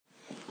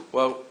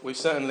Well, we've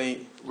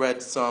certainly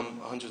read Psalm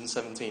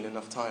 117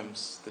 enough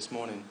times this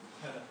morning.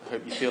 I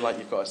hope you feel like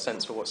you've got a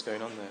sense for what's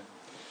going on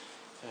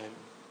there.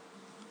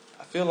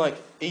 I feel like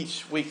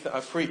each week that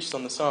I've preached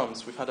on the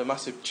Psalms, we've had a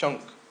massive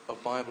chunk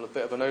of Bible, a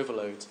bit of an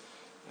overload.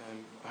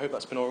 I hope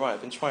that's been all right. I've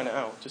been trying it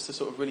out just to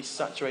sort of really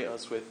saturate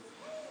us with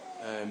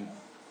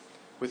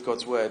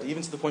God's Word,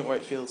 even to the point where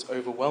it feels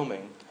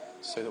overwhelming,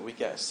 so that we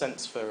get a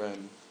sense for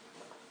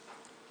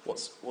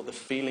what the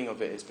feeling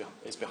of it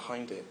is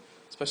behind it.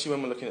 Especially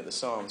when we're looking at the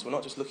Psalms, we're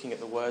not just looking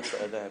at the words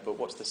that are there, but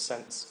what's the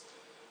sense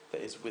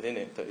that is within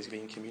it that is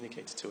being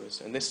communicated to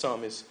us. And this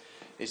Psalm is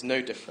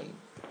no different.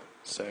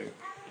 So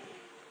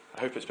I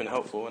hope it's been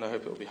helpful, and I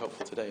hope it will be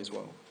helpful today as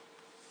well.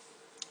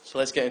 So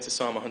let's get into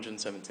Psalm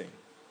 117.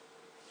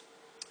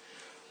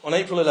 On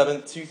April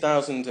 11,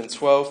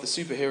 2012, the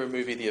superhero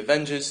movie The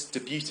Avengers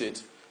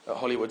debuted at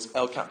Hollywood's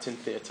El Captain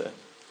Theatre.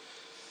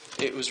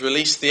 It was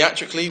released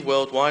theatrically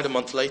worldwide a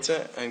month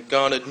later and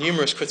garnered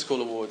numerous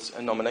critical awards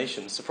and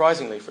nominations,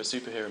 surprisingly for a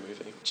superhero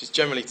movie, which is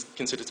generally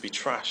considered to be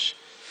trash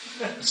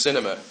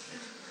cinema.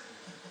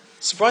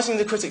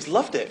 Surprisingly, the critics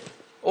loved it,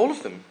 all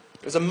of them.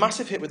 It was a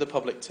massive hit with the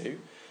public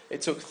too.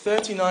 It took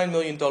 $39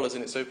 million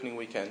in its opening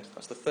weekend.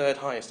 That's the third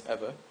highest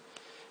ever.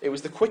 It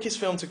was the quickest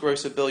film to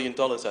gross $1 billion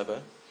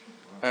ever,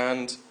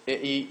 and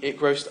it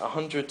grossed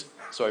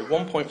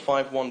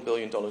 $1.51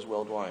 billion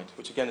worldwide,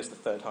 which again is the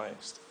third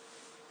highest.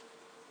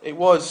 It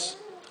was,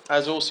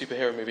 as all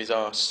superhero movies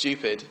are,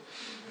 stupid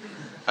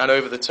and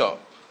over the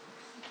top,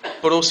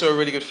 but also a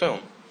really good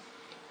film.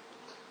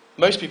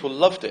 Most people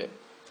loved it,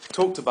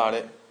 talked about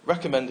it,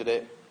 recommended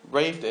it,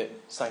 raved it,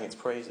 sang its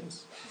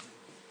praises.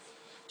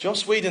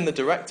 Joss Whedon, the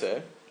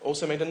director,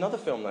 also made another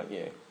film that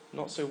year,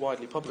 not so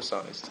widely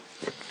publicised.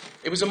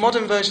 It was a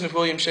modern version of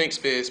William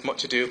Shakespeare's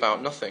Much Ado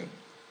About Nothing.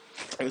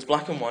 It was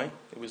black and white,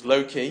 it was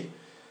low-key,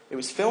 it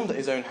was filmed at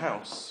his own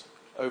house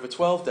over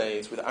 12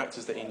 days with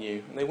actors that he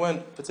knew, and they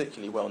weren't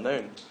particularly well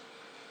known.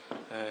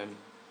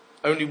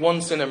 Only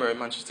one cinema in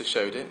Manchester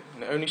showed it,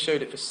 and it only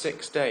showed it for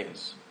 6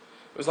 days.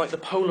 It was like the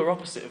polar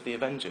opposite of The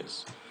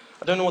Avengers.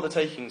 I don't know what the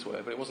takings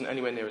were, but it wasn't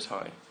anywhere near as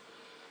high.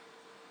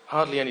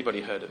 Hardly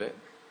anybody heard of it.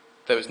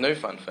 There was no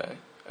fanfare,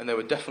 and there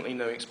were definitely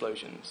no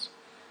explosions.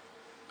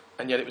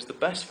 And yet it was the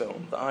best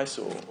film that I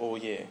saw all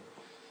year.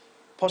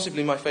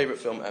 Possibly my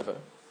favourite film ever.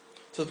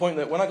 To the point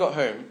that when I got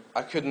home,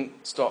 I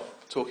couldn't stop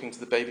talking to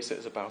the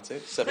babysitters about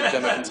it. Seb and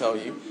Gemma can tell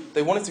you.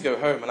 They wanted to go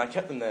home, and I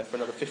kept them there for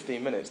another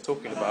 15 minutes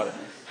talking about it,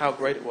 how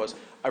great it was.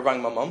 I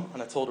rang my mum,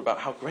 and I told her about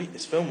how great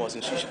this film was,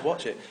 and she should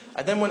watch it.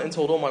 I then went and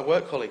told all my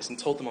work colleagues, and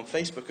told them on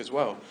Facebook as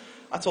well.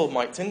 I told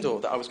Mike Tyndall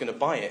that I was going to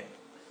buy it,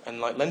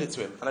 and lend it to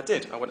him. And I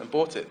did. I went and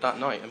bought it that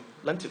night, and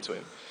lent it to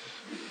him.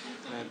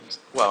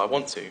 I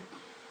want to.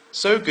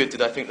 So good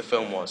did I think the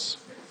film was.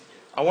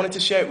 I wanted to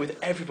share it with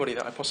everybody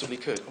that I possibly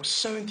could. I was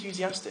so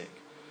enthusiastic.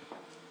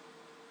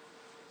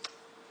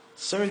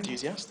 So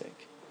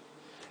enthusiastic.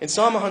 In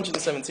Psalm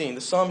 117,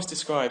 the psalmist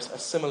describes a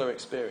similar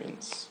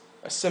experience,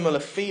 a similar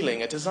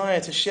feeling, a desire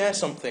to share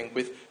something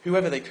with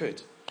whoever they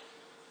could.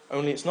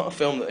 Only it's not a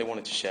film that they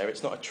wanted to share.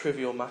 It's not a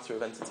trivial matter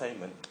of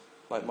entertainment,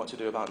 like Much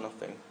Ado About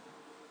Nothing.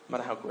 No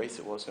matter how great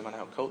it was, no matter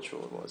how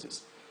cultural it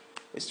was,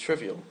 it's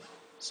trivial.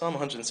 Psalm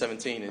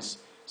 117 is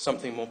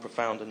something more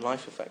profound and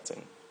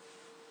life-affecting.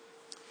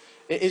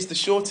 It is the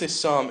shortest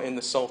psalm in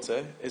the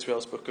Psalter,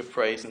 Israel's book of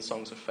praise and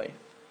songs of faith.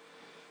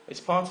 It's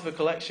part of a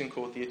collection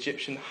called the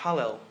Egyptian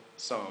Hallel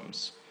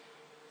Psalms,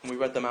 and we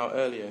read them out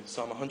earlier,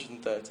 Psalm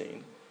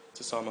 113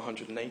 to Psalm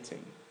 118.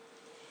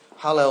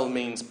 Hallel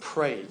means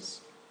praise,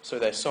 so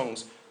they're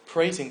songs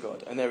praising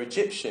God, and they're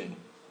Egyptian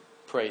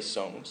praise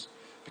songs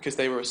because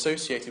they were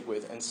associated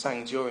with and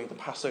sang during the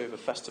Passover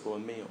festival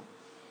and meal.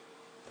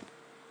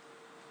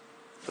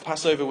 The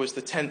Passover was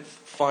the 10th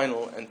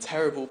final and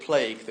terrible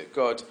plague that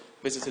God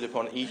visited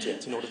upon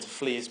Egypt in order to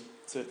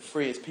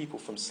free his people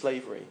from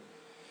slavery.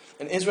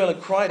 And Israel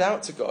had cried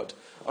out to God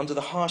under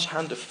the harsh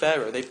hand of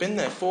Pharaoh. They'd been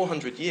there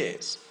 400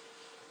 years,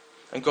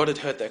 and God had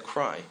heard their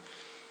cry.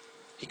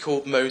 He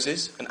called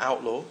Moses, an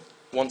outlaw,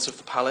 once of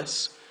the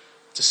palace,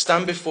 to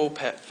stand before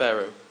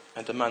Pharaoh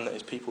and demand that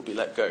his people be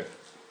let go.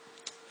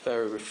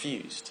 Pharaoh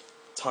refused,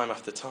 time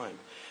after time,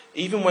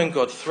 even when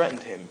God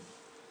threatened him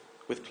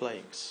with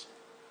plagues.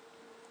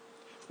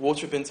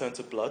 Water had been turned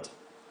to blood.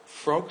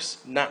 Frogs,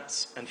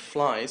 gnats, and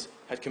flies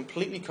had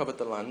completely covered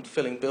the land,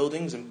 filling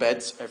buildings and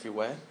beds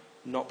everywhere.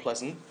 Not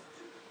pleasant.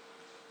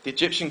 The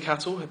Egyptian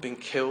cattle had been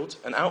killed.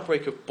 An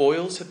outbreak of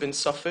boils had been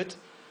suffered.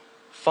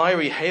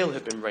 Fiery hail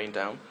had been rained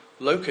down.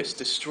 Locusts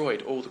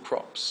destroyed all the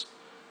crops.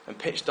 And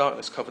pitch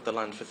darkness covered the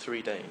land for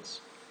 3 days.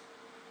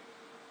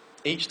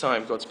 Each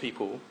time God's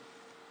people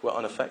were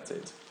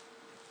unaffected.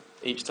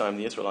 Each time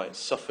the Israelites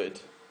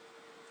suffered.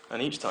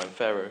 And each time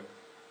Pharaoh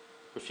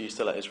refused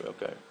to let Israel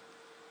go.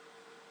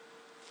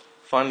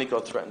 Finally,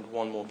 God threatened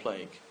one more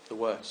plague, the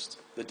worst,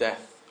 the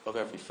death of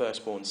every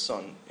firstborn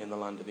son in the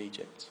land of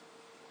Egypt.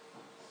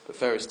 But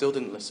Pharaoh still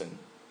didn't listen.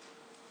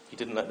 He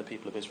didn't let the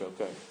people of Israel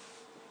go.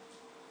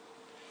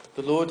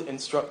 The Lord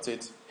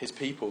instructed his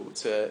people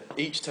to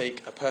each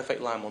take a perfect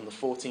lamb on the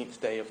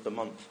 14th day of the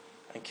month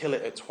and kill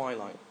it at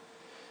twilight.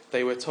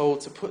 they were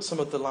told to put some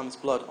of the lamb's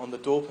blood on the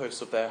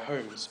doorposts of their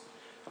homes,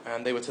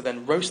 and they were to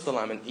then roast the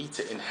lamb and eat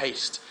it in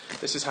haste.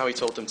 This is how he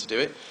told them to do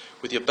it: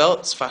 with your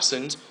belts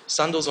fastened,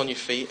 sandals on your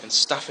feet, and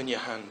staff in your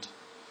hand,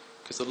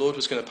 because the Lord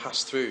was going to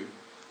pass through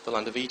the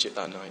land of Egypt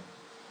that night.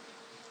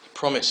 He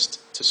promised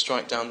to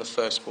strike down the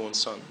firstborn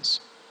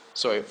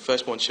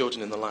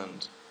children in the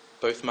land,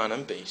 both man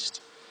and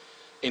beast,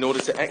 in order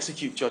to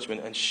execute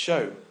judgment and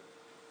show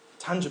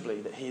tangibly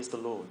that he is the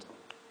Lord.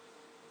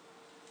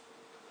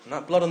 And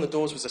that blood on the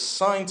doors was a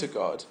sign to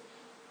God.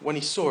 When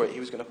he saw it, he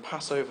was going to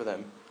pass over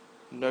them.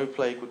 No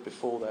plague would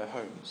befall their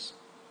homes.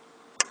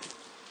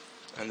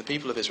 And the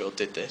people of Israel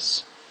did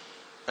this.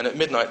 And at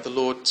midnight, the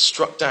Lord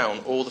struck down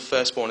all the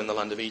firstborn in the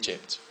land of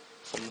Egypt.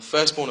 From the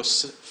firstborn of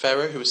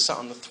Pharaoh, who was sat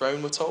on the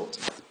throne, we're told,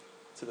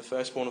 to the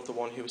firstborn of the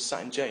one who was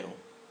sat in jail.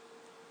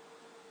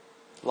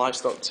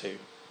 Livestock too.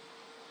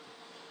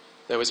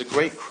 There was a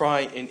great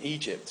cry in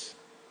Egypt,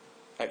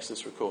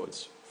 Exodus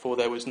records, for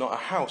there was not a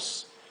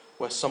house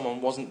where someone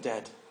wasn't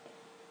dead,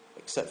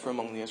 except for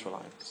among the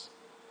Israelites.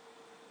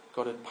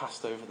 God had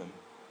passed over them.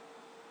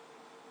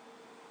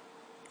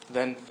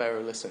 Then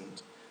Pharaoh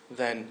listened.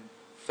 Then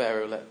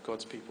Pharaoh let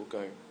God's people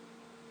go.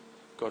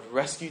 God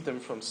rescued them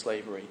from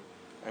slavery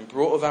and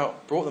brought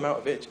them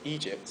out of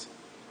Egypt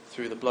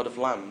through the blood of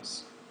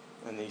lambs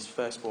and these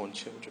firstborn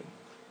children.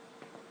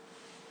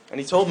 And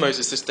he told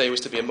Moses this day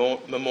was to be a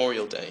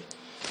memorial day,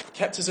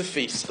 kept as a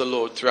feast to the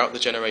Lord throughout the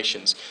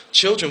generations.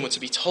 Children were to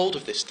be told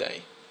of this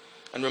day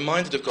and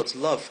reminded of God's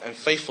love and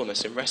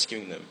faithfulness in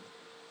rescuing them.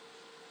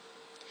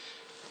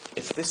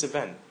 It's this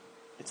event,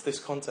 it's this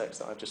context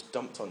that I've just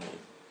dumped on you,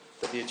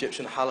 that the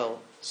Egyptian Hallel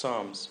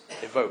Psalms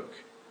evoke.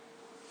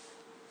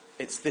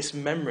 It's this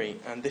memory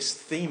and this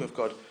theme of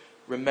God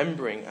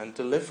remembering and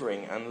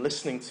delivering and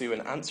listening to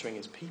and answering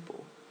his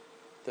people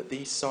that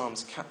these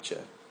Psalms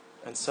capture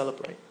and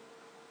celebrate.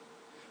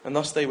 And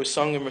thus they were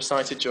sung and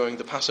recited during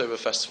the Passover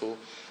festival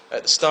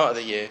at the start of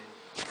the year,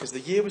 because the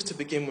year was to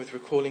begin with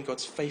recalling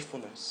God's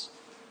faithfulness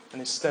and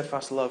his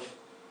steadfast love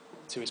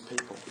to his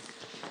people.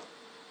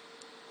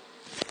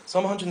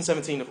 Psalm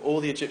 117 of all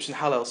the Egyptian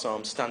Hallel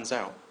Psalms stands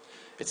out.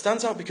 It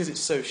stands out because it's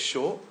so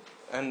short,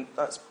 and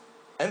that's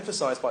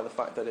emphasised by the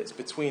fact that it's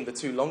between the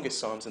two longest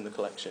Psalms in the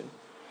collection.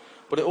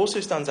 But it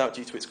also stands out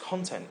due to its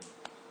content.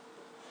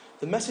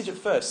 The message at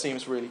first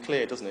seems really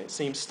clear, doesn't it? It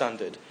seems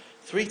standard.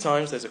 3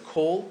 times there's a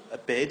call, a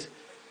bid,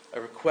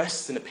 a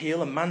request, an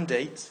appeal, a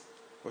mandate,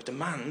 or a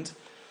demand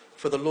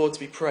for the Lord to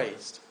be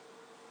praised.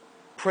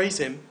 Praise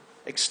him,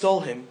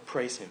 extol him,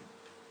 praise him.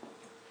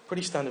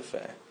 Pretty standard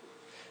fare.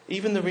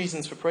 Even the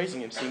reasons for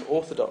praising him seem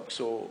orthodox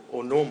or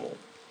normal.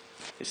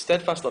 His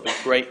steadfast love is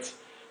great,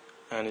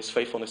 and his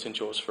faithfulness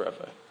endures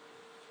forever.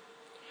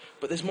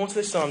 But there's more to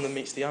this psalm than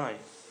meets the eye.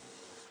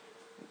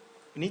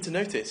 We need to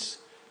notice,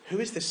 who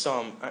is this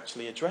psalm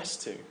actually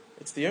addressed to?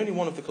 It's the only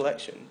one of the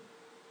collection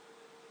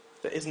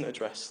that isn't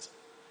addressed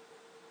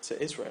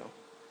to Israel.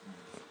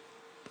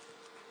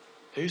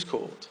 Who's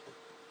called?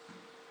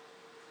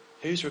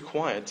 Who's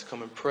required to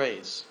come and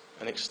praise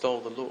and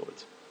extol the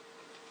Lord?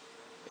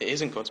 It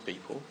isn't God's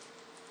people.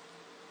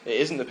 It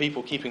isn't the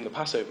people keeping the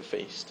Passover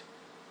feast.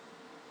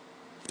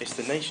 It's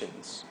the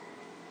nations.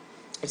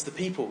 It's the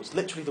peoples.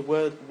 Literally the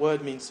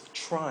word means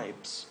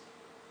tribes.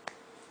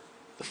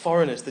 The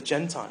foreigners, the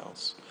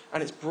Gentiles.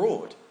 And it's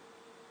broad.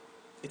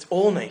 It's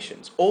all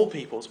nations, all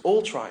peoples,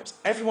 all tribes,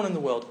 everyone in the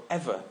world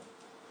ever.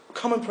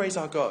 Come and praise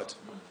our God.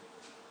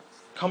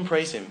 Come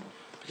praise him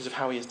because of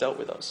how he has dealt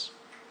with us.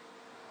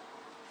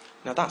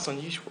 Now that's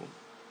unusual.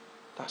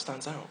 That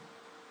stands out.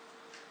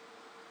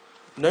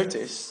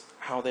 Notice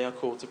how they are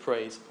called to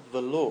praise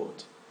the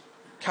Lord.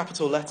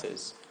 Capital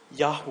letters,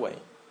 Yahweh.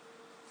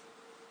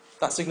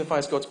 That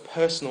signifies God's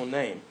personal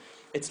name.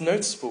 It's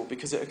noticeable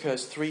because it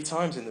occurs 3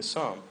 times in the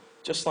psalm,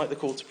 just like the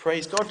call to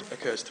praise God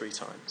occurs 3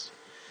 times.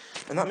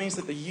 And that means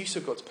that the use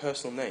of God's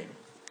personal name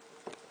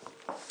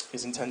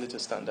is intended to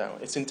stand out.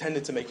 It's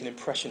intended to make an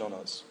impression on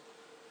us.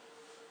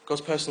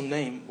 God's personal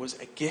name was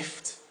a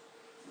gift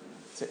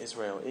to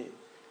Israel.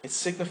 It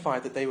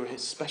signified that they were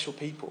his special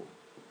people.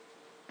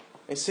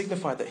 It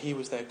signified that he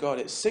was their God.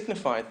 It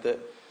signified that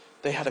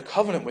they had a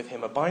covenant with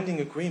him, a binding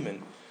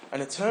agreement,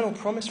 an eternal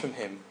promise from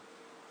him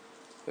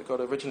that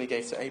God originally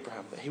gave to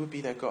Abraham, that he would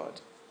be their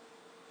God.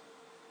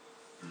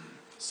 It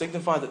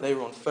signified that they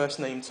were on first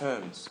name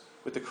terms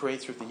with the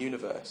creator of the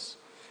universe.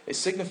 It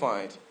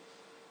signified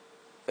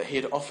that he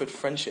had offered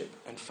friendship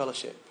and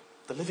fellowship,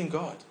 the living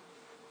God.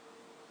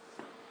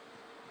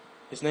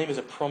 His name is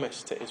a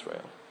promise to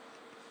Israel.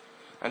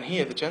 And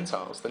here the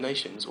Gentiles, the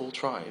nations, all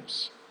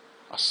tribes,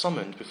 are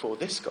summoned before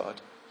this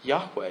God,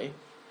 Yahweh,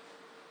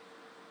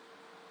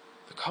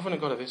 the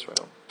covenant God of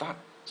Israel. That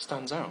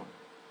stands out.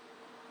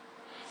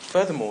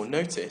 Furthermore,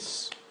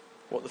 notice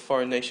what the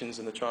foreign nations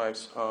and the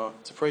tribes are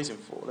to praise him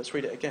for. Let's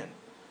read it again.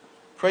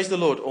 Praise the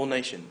Lord, all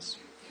nations.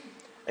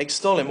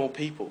 Extol him, all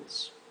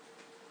peoples.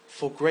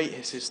 For great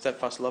is his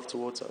steadfast love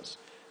towards us,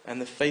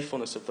 and the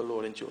faithfulness of the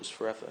Lord endures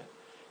forever.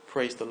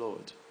 Praise the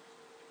Lord.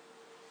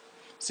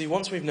 See,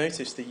 once we've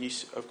noticed the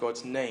use of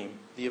God's name,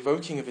 the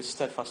evoking of his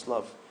steadfast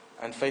love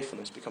and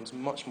faithfulness becomes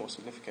much more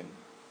significant.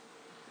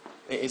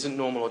 It isn't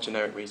normal or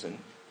generic reason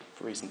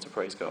to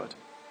praise God.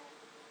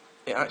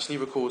 It actually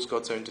records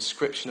God's own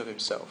description of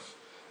himself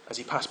as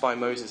he passed by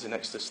Moses in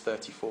Exodus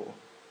 34.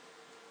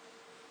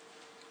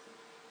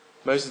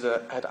 Moses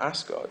had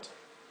asked God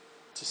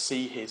to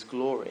see his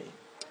glory,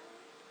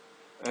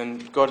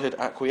 and God had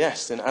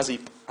acquiesced, and as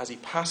he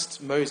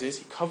passed Moses,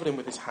 he covered him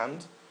with his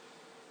hand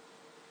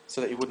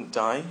so that he wouldn't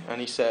die,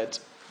 and he said,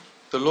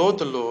 the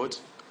Lord,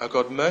 a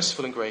God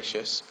merciful and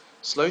gracious,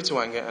 slow to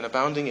anger and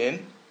abounding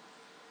in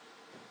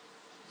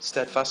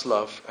steadfast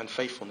love and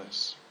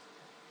faithfulness.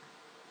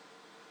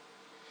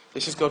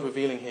 This is God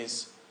revealing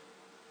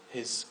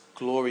his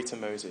glory to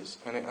Moses,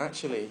 and it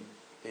actually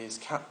is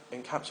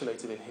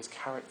encapsulated in his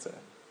character.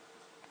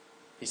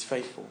 He's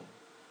faithful.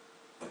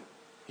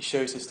 He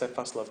shows his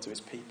steadfast love to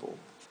his people.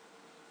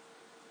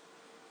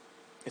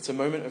 It's a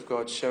moment of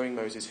God showing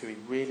Moses who he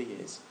really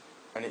is,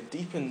 and it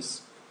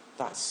deepens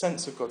that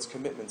sense of God's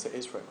commitment to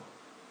Israel.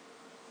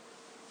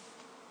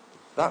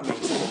 That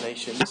means that the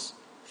nations,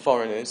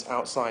 foreigners,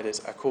 outsiders,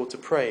 are called to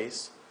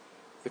praise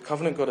the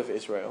covenant God of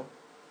Israel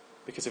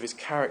because of his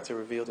character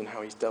revealed in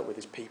how he's dealt with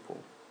his people.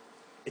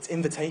 It's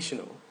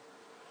invitational.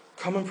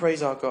 Come and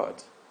praise our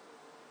God.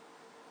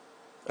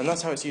 And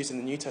that's how it's used in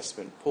the New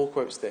Testament. Paul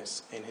quotes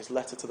this in his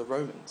letter to the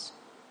Romans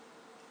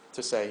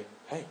to say,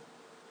 hey,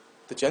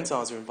 the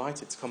Gentiles are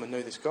invited to come and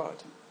know this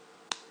God.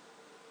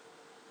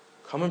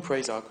 Come and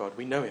praise our God.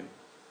 We know him.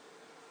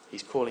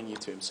 He's calling you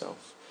to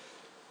himself.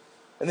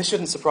 And this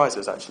shouldn't surprise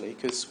us, actually,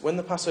 because when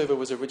the Passover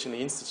was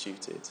originally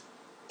instituted,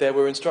 there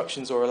were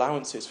instructions or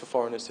allowances for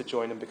foreigners to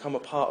join and become a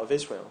part of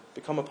Israel,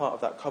 become a part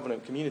of that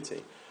covenant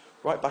community,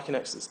 right back in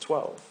Exodus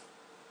 12.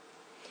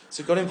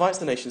 So God invites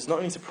the nations not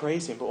only to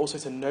praise him, but also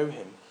to know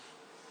him,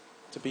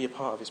 to be a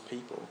part of his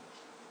people.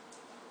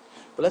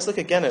 But let's look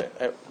again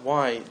at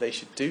why they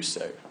should do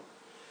so.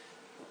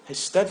 His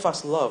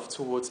steadfast love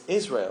towards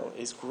Israel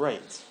is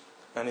great,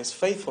 and his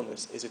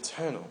faithfulness is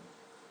eternal.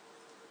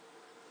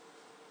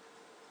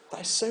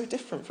 That is so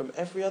different from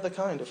every other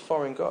kind of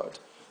foreign god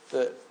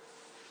that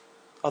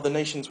other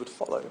nations would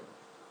follow.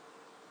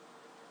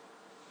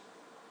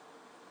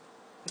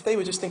 If they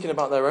were just thinking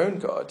about their own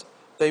God,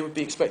 they would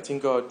be expecting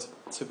God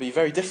to be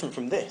very different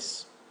from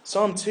this.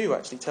 Psalm 2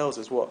 actually tells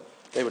us what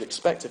they would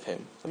expect of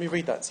him. Let me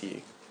read that to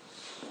you.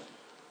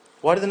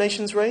 Why do the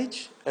nations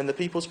rage and the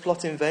peoples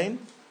plot in vain?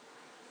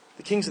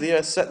 The kings of the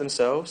earth set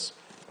themselves,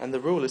 and the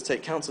rulers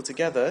take counsel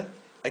together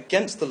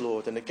against the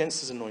Lord and against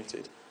his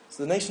anointed.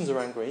 So the nations are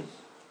angry,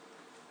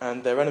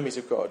 and they're enemies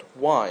of God.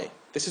 Why?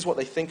 This is what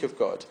they think of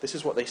God. This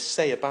is what they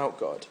say about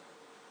God.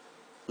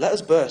 Let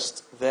us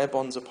burst their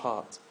bonds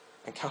apart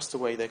and cast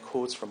away their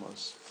cords from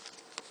us.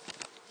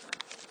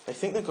 They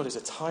think that God is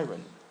a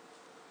tyrant.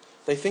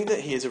 They think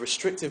that he is a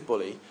restrictive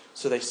bully,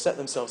 so they set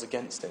themselves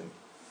against him.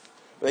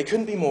 But they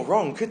couldn't be more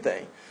wrong, could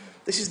they?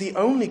 This is the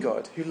only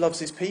God who loves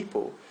his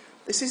people.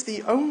 This is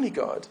the only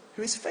God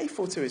who is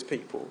faithful to his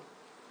people.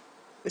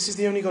 This is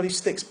the only God who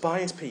sticks by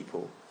his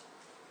people.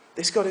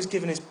 This God has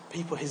given his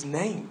people his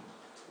name.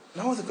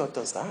 No other God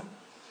does that.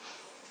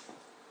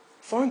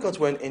 Foreign gods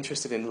weren't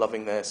interested in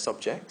loving their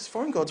subjects.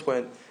 Foreign gods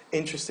weren't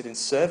interested in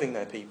serving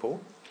their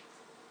people.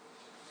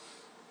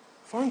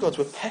 Foreign gods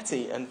were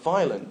petty and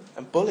violent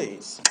and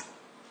bullies.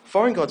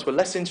 Foreign gods were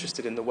less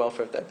interested in the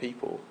welfare of their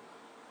people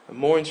and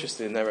more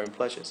interested in their own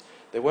pleasures.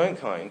 They weren't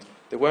kind,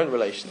 they weren't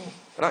relational,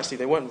 and actually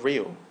they weren't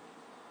real,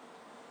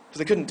 because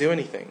they couldn't do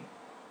anything.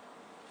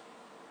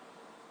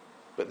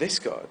 But this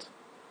God,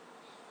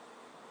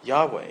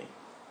 Yahweh,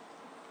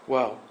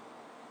 well,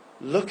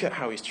 look at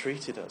how he's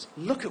treated us.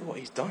 Look at what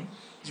he's done.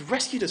 He's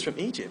rescued us from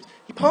Egypt.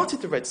 He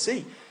parted the Red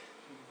Sea.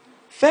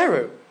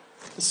 Pharaoh,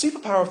 the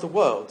superpower of the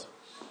world,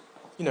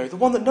 the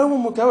one that no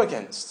one will go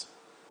against.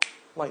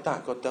 Like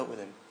that, God dealt with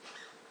him.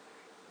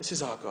 This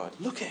is our God.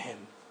 Look at him.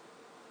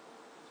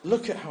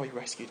 Look at how he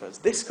rescued us.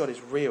 This God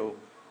is real.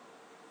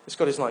 This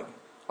God is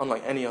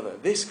unlike any other.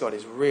 This God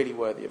is really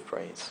worthy of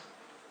praise.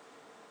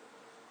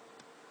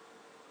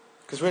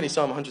 Because really,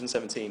 Psalm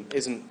 117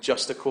 isn't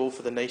just a call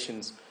for the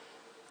nations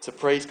to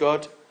praise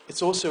God.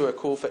 It's also a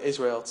call for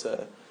Israel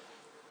to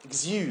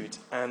exude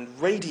and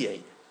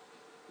radiate,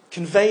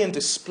 convey and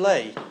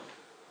display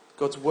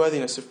God's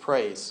worthiness of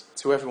praise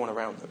to everyone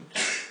around them.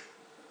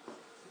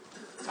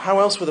 How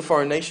else were the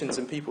foreign nations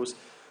and peoples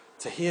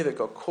to hear that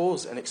God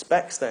calls and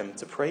expects them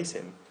to praise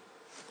him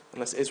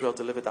unless Israel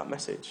delivered that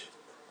message?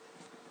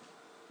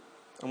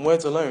 And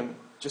words alone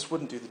just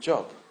wouldn't do the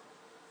job.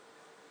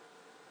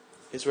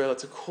 Israel are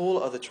to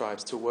call other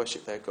tribes to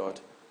worship their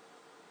God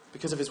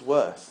because of his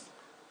worth.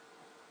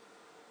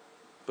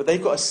 But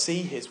they've got to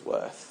see his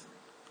worth.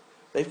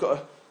 They've got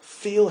to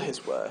feel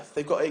his worth.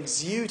 They've got to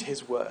exude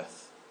his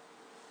worth.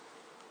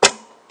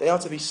 They are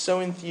to be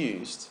so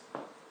enthused.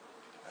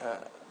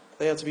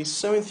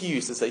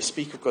 As they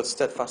speak of God's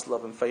steadfast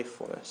love and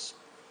faithfulness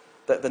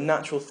that the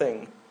natural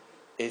thing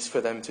is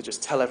for them to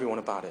just tell everyone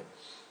about it.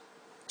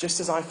 Just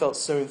as I felt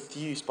so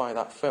enthused by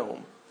that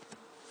film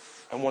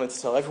and wanted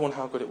to tell everyone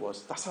how good it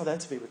was, that's how they're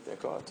to be with their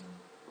God.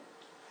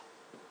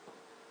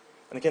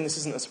 And again, this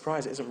isn't a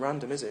surprise, it isn't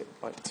random, is it?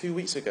 Like 2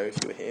 weeks ago,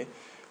 if you were here,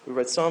 we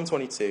read Psalm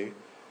 22,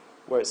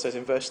 where it says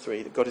in verse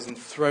 3 that God is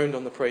enthroned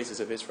on the praises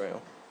of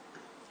Israel.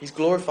 He's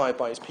glorified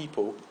by his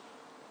people,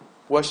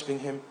 worshipping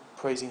him,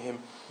 praising him,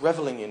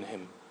 reveling in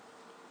him.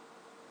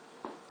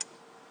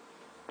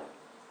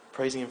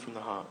 Praising him from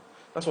the heart.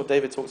 That's what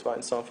David talked about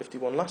in Psalm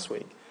 51 last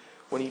week,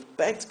 when he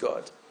begged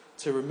God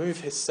to remove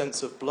his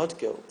sense of blood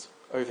guilt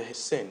over his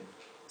sin,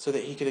 so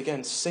that he could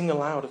again sing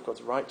aloud of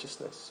God's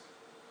righteousness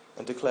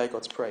and declare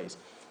God's praise.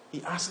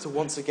 He asked to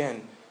once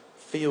again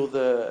feel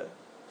to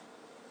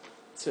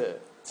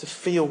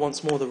feel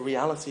once more the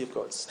reality of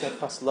God's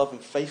steadfast love and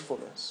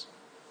faithfulness.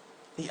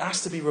 He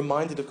asked to be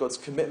reminded of God's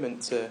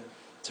commitment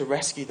to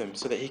rescue them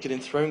so that he could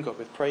enthrone God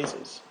with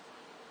praises.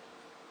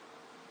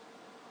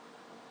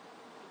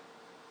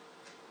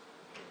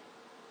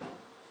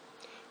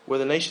 Were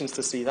the nations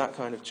to see that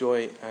kind of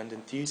joy and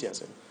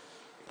enthusiasm,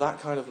 that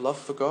kind of love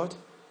for God,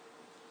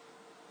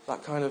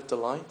 that kind of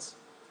delight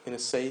in a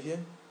Saviour,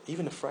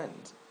 even a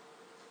friend,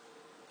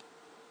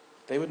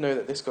 they would know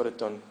that this God had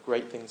done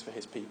great things for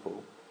his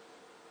people,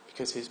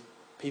 because his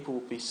people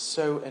would be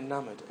so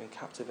enamoured and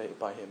captivated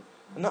by him.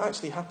 And that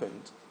actually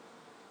happened.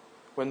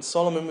 When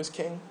Solomon was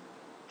king,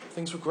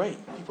 things were great.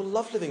 People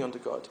loved living under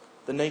God.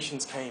 The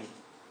nations came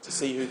to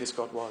see who this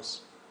God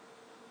was.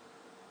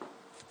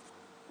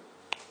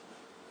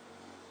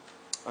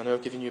 I know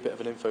I've given you a bit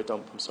of an info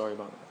dump, I'm sorry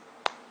about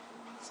that.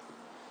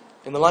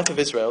 In the life of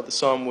Israel, the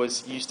psalm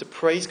was used to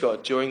praise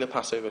God during the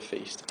Passover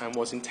feast and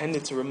was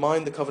intended to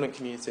remind the covenant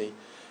community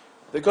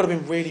that God had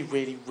been really,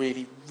 really,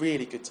 really,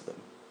 really good to them.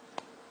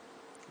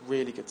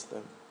 Really good to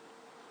them.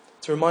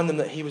 To remind them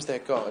that he was their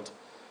God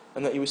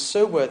and that he was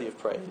so worthy of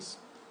praise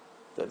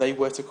that they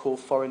were to call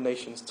foreign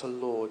nations to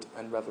laud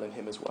and revel in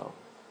him as well.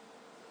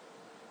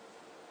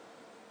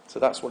 So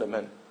that's what it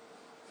meant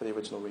for the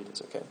original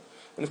readers, okay?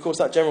 And of course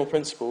that general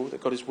principle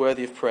that God is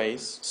worthy of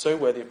praise, so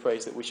worthy of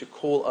praise that we should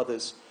call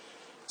others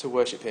to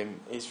worship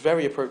him, is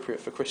very appropriate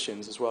for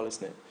Christians as well,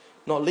 isn't it?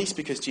 Not least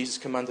because Jesus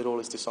commanded all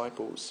his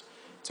disciples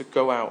to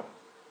go out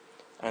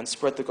and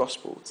spread the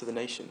gospel to the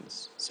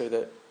nations so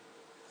that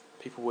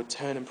people would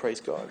turn and praise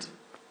God.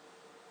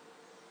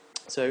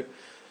 So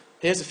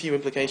here's a few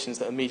implications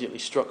that immediately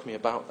struck me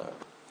about that.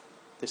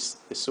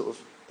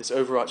 This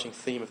overarching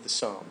theme of the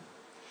psalm.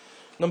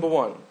 Number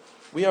one,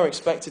 we are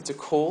expected to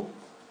call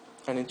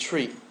and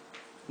entreat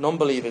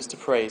non-believers to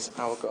praise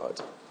our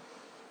God.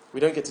 We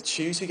don't get to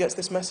choose who gets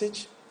this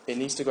message. It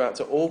needs to go out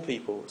to all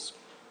peoples,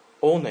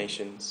 all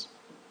nations,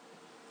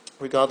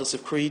 regardless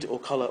of creed or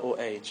colour or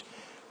age.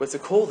 We're to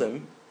call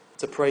them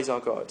to praise our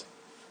God.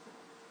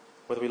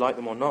 Whether we like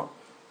them or not,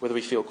 whether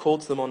we feel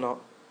called to them or not,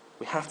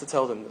 we have to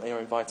tell them that they are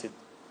invited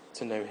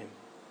to know him.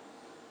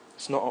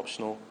 It's not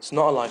optional. It's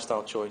not a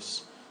lifestyle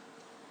choice.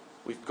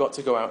 We've got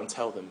to go out and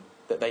tell them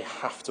that they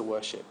have to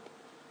worship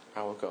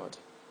our God.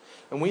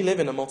 And we live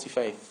in a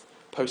multi-faith,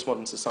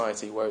 postmodern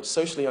society where it's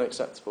socially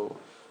unacceptable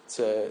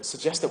to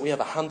suggest that we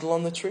have a handle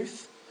on the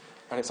truth,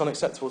 and it's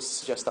unacceptable to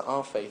suggest that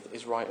our faith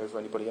is right over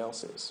anybody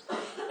else's.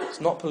 It's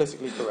not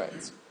politically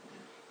correct.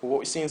 Well, what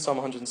we see in Psalm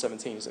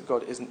 117 is that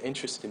God isn't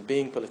interested in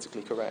being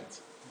politically correct,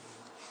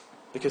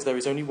 because there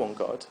is only one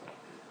God,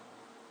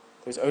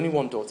 there's only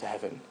one door to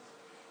heaven,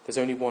 there's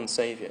only one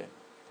Saviour,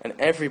 and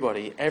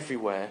everybody,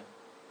 everywhere,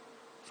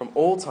 from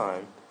all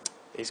time,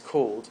 is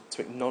called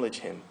to acknowledge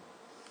him,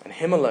 and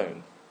him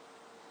alone.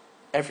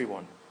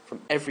 Everyone,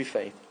 from every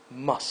faith,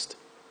 must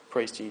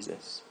praise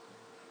Jesus.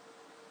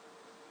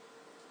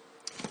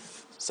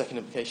 Second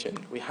implication,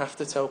 we have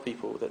to tell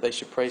people that they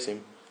should praise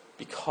him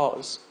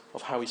because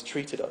of how he's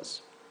treated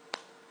us.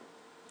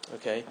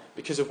 Okay?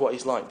 Because of what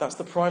he's like. That's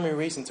the primary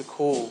reason to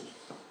call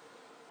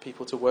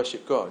people to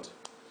worship God.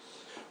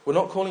 We're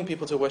not calling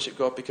people to worship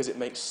God because it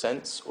makes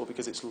sense, or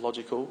because it's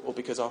logical, or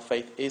because our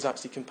faith is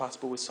actually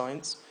compatible with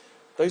science.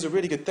 Those are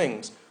really good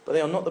things, but they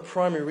are not the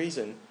primary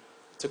reason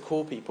to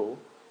call people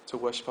to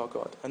worship our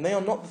God. And they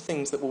are not the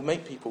things that will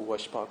make people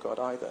worship our God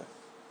either.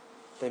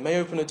 They may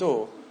open a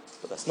door,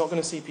 but that's not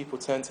going to see people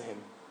turn to him.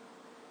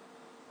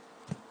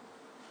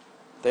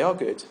 They are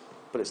good,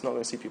 but it's not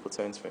going to see people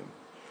turn to him.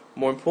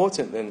 More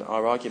important than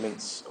our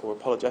arguments or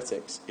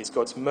apologetics is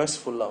God's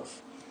merciful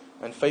love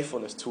and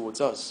faithfulness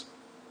towards us.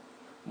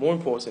 More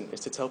important is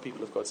to tell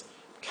people of God's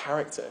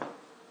character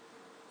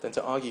than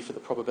to argue for the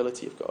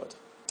probability of God.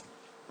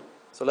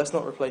 So let's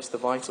not replace the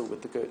vital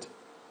with the good.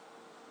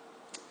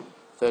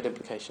 Third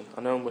implication.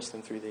 I know I'm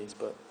whistling through these,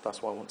 but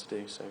that's what I want to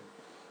do, so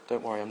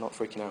don't worry, I'm not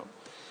freaking out.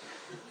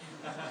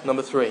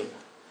 Number 3.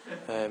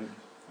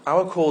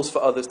 Our calls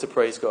for others to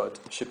praise God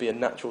should be a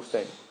natural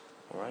thing.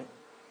 Alright?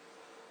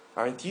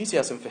 Our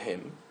enthusiasm for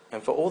him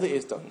and for all that he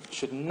has done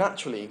should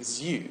naturally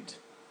exude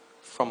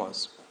from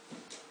us.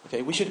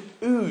 Okay, we should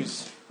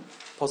ooze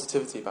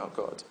positivity about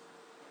God.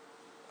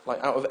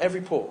 Like out of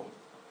every pore.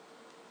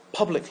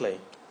 Publicly.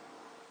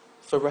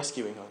 For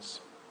rescuing us.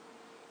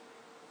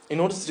 In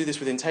order to do this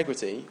with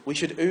integrity, we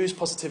should ooze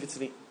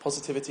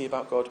positivity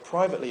about God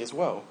privately as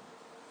well.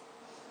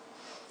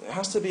 It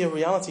has to be a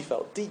reality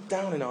felt deep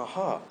down in our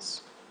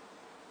hearts.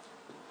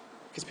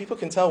 Because people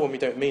can tell when we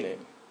don't mean it.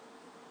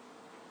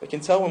 We can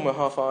tell when we're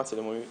half-hearted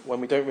and when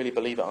we don't really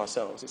believe it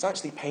ourselves. It's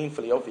actually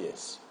painfully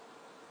obvious.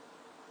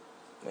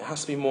 It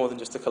has to be more than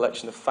just a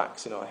collection of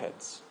facts in our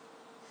heads.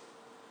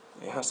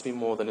 It has to be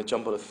more than a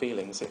jumble of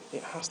feelings.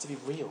 It has to be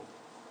real.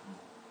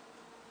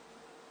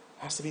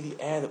 It has to be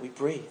the air that we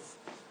breathe.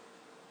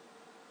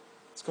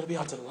 It's got to be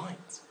our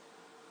delight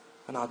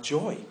and our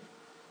joy.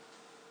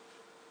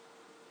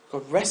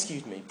 God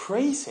rescued me.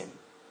 Praise him.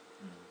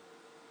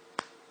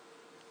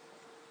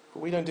 But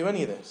we don't do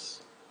any of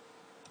this.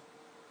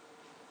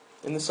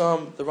 In the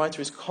psalm, the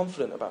writer is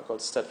confident about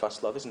God's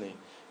steadfast love, isn't he?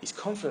 He's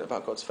confident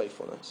about God's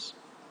faithfulness.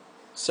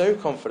 So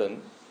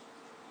confident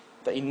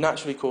that he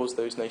naturally calls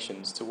those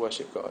nations to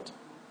worship God.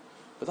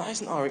 But that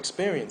isn't our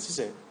experience, is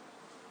it?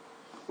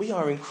 We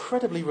are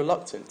incredibly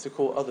reluctant to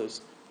call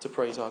others to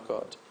praise our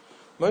God.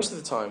 Most of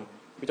the time,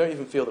 we don't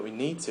even feel that we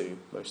need to,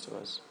 most of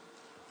us.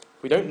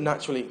 We don't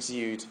naturally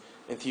exude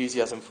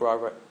enthusiasm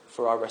for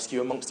our rescue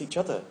amongst each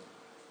other,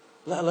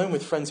 let alone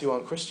with friends who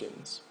aren't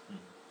Christians.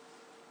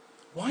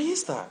 Why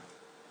is that?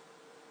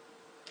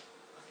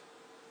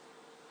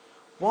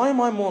 Why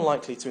am I more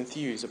likely to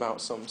enthuse about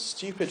some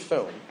stupid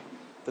film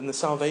than the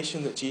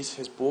salvation that Jesus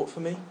has bought for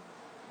me?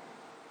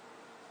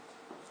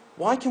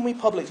 Why can we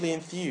publicly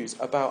enthuse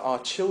about our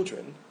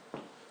children,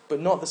 but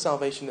not the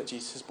salvation that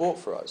Jesus has bought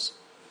for us?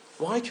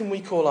 Why can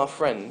we call our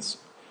friends,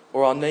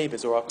 or our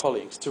neighbours, or our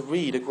colleagues to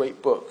read a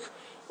great book,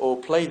 or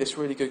play this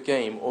really good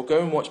game, or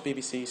go and watch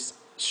BBC's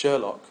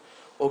Sherlock,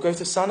 or go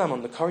to Sanam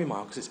on the Curry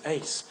Mile because it's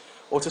ace,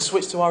 or to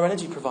switch to our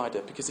energy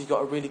provider because he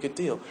got a really good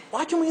deal?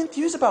 Why can we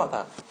enthuse about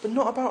that, but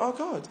not about our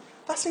God?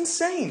 That's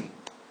insane.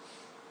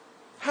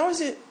 How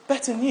is it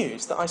better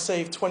news that I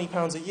saved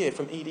 £20 a year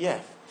from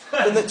EDF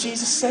than that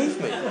Jesus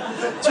saved me?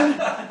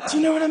 Do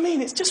you know what I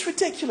mean? It's just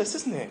ridiculous,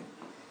 isn't it?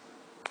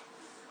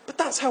 But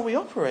that's how we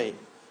operate.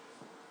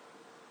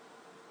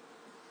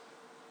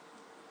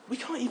 We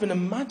can't even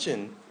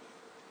imagine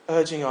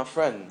urging our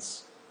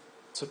friends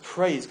to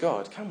praise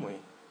God, can we?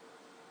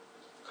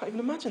 Can't even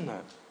imagine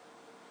that.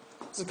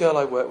 There's a girl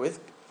I work with,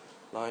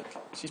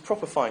 she's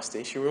proper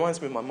feisty. She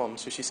reminds me of my mum,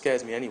 so she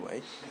scares me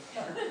anyway.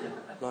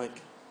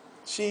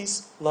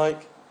 She's,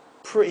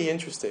 pretty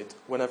interested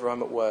whenever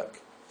I'm at work.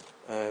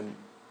 So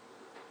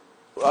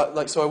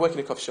I work in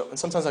a coffee shop, and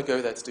sometimes I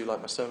go there to do,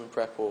 my sermon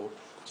prep or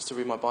just to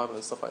read my Bible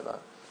and stuff like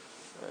that.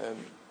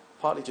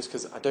 Partly just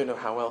because I don't know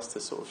how else to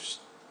sort of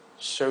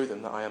show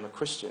them that I am a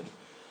Christian.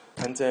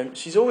 And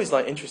she's always,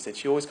 interested.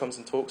 She always comes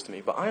and talks to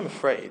me, but I am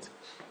afraid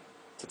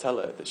to tell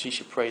her that she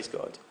should praise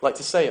God.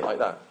 To say it like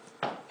that.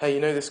 Hey, you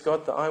know this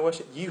God that I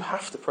worship? You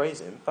have to praise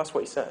him. That's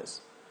what he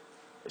says.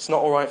 It's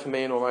not all right for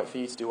me and all right for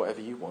you to do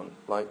whatever you want.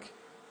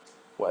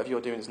 Whatever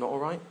you're doing is not all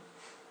right.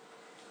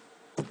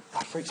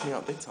 That freaks me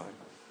out big time.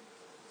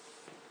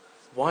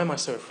 Why am I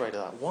so afraid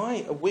of that?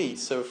 Why are we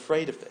so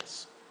afraid of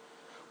this?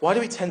 Why do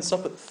we tense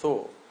up at the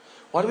thought?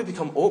 Why do we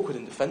become awkward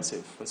and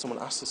defensive when someone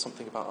asks us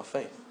something about our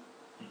faith?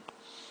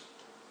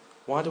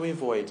 Why do we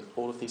avoid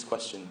all of these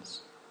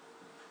questions?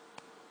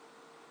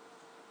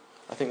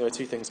 I think there are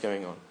two things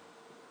going on.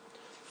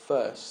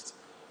 First,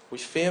 we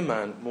fear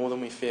man more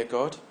than we fear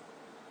God.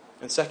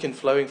 And second,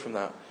 flowing from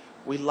that,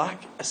 we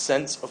lack a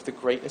sense of the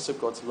greatness of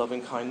God's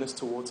loving kindness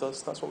towards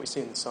us. That's what we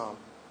see in the psalm.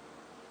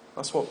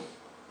 That's what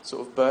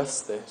sort of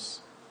births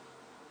this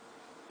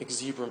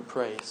exuberant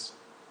praise.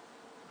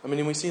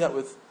 We see that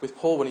with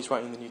Paul when he's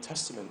writing the New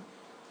Testament.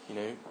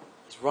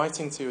 He's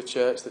writing to a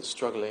church that's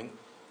struggling,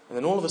 and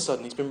then all of a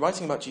sudden he's been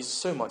writing about Jesus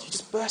so much, he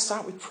just bursts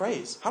out with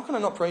praise. How can I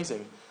not praise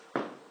him?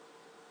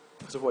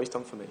 Because of what he's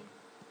done for me.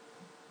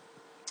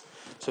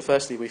 So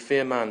firstly, we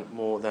fear man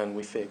more than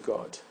we fear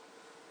God.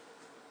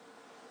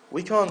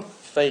 We can't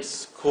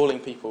face calling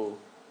people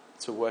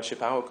to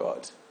worship our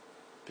God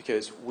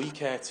because we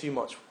care too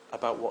much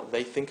about what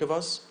they think of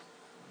us.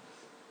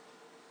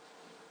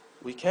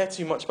 We care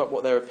too much about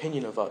what their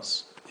opinion of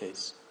us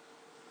is.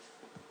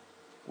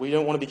 We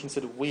don't want to be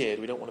considered weird.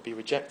 We don't want to be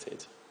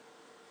rejected.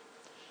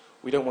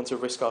 We don't want to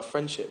risk our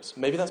friendships.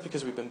 Maybe that's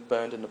because we've been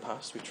burned in the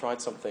past. We've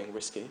tried something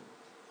risky.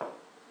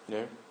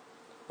 When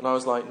I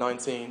was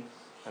 19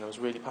 and I was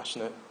really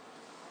passionate,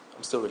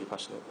 I'm still really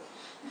passionate,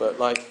 but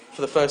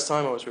for the first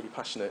time I was really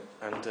passionate,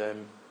 and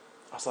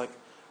I was I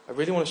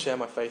really want to share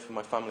my faith with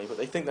my family, but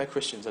they think they're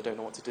Christians, I don't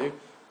know what to do.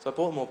 So I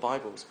bought them all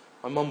Bibles.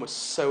 My mum was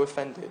so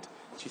offended.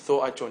 She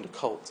thought I'd joined a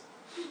cult.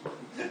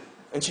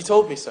 And she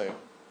told me so.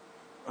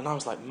 And I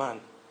was man,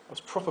 I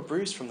was proper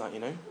bruised from that,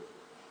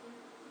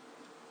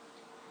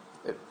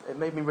 It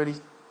made me really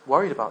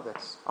worried about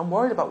this. I'm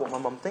worried about what my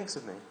mum thinks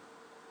of me.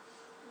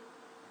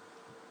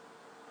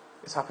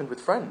 It's happened with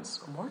friends.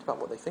 I'm worried about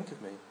what they think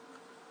of me.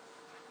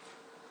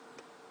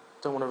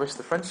 Don't want to risk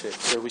the friendship,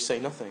 so we say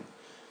nothing.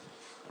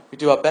 We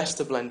do our best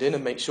to blend in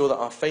and make sure that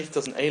our faith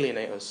doesn't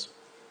alienate us.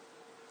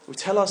 We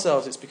tell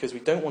ourselves it's because we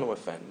don't want to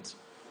offend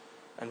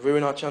and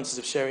ruin our chances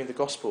of sharing the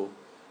gospel.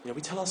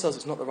 We tell ourselves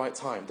it's not the right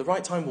time. The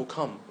right time will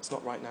come. It's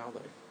not right now,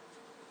 though.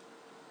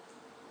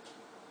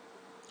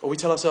 Or we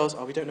tell ourselves,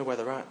 we don't know where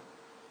they're at.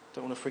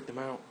 Don't want to freak them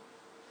out.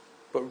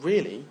 But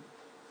really,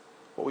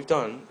 what we've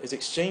done is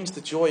exchange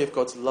the joy of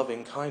God's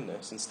loving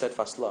kindness and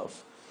steadfast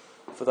love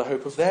for the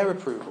hope of their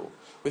approval.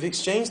 We've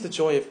exchanged the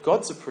joy of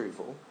God's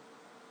approval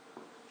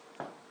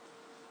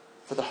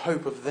for the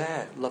hope of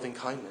their loving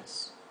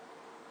kindness.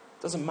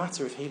 It doesn't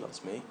matter if he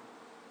loves me,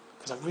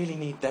 because I really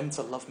need them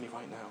to love me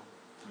right now.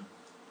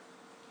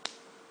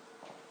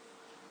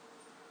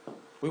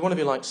 We want to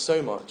be liked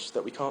so much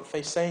that we can't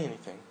face saying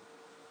anything.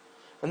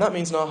 And that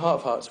means in our heart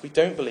of hearts, we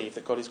don't believe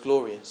that God is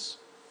glorious.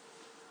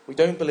 We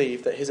don't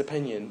believe that his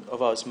opinion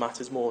of us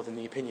matters more than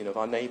the opinion of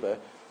our neighbour,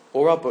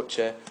 or our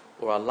butcher,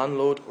 or our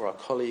landlord, or our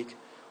colleague,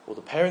 or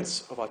the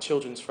parents of our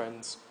children's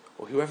friends,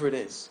 or whoever it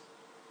is.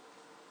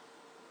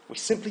 We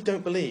simply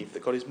don't believe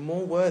that God is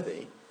more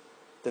worthy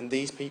than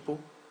these people.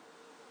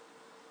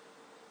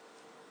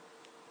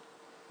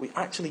 We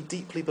actually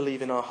deeply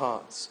believe in our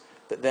hearts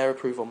that their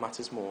approval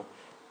matters more.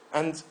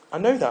 And I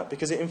know that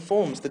because it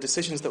informs the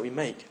decisions that we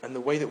make and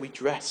the way that we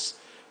dress,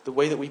 the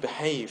way that we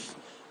behave,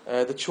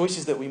 the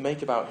choices that we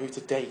make about who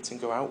to date and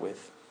go out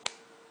with.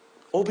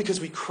 All because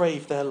we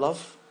crave their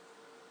love.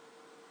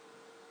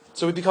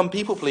 So we become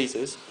people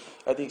pleasers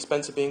at the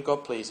expense of being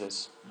God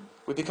pleasers.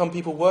 We become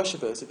people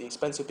worshippers at the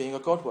expense of being a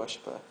God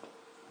worshipper.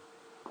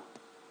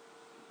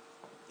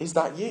 Is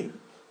that you?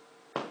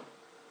 I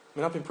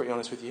mean, I've been pretty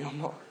honest with you.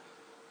 I'm not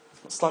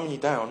slamming you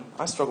down.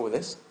 I struggle with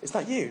this. Is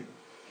that you?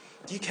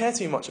 Do you care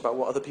too much about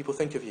what other people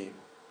think of you?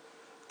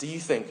 Do you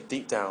think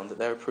deep down that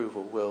their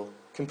approval will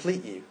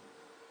complete you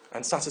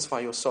and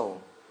satisfy your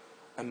soul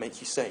and make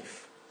you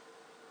safe?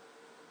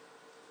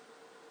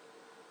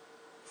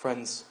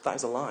 Friends, that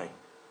is a lie.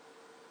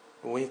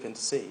 We have been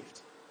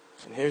deceived.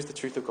 And here is the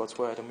truth of God's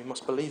word, and we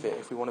must believe it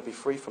if we want to be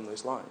free from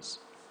those lies.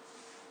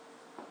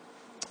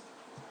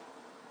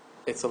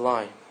 It's a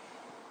lie.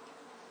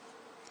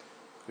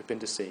 We've been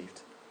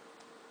deceived.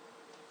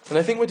 And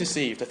I think we're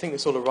deceived. I think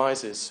this all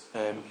arises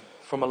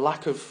from a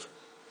lack of,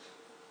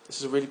 this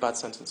is a really bad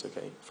sentence,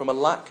 okay? From a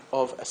lack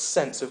of a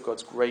sense of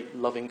God's great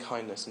loving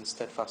kindness and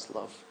steadfast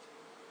love.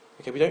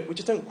 Okay, we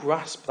just don't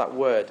grasp that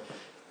word,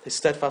 his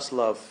steadfast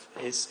love,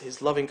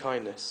 his loving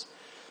kindness.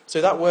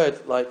 So that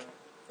word, like,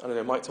 I don't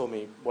know, Mike told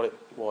me what it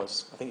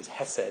was. I think it's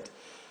hesed.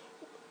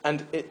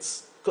 And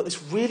it's got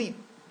this really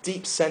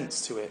deep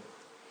sense to it.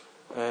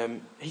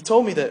 He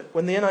told me that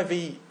when the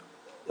NIV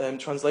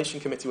translation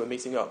committee were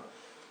meeting up,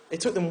 it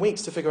took them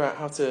weeks to figure out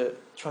how to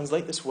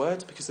translate this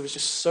word because there was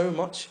just so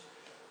much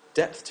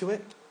depth to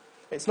it.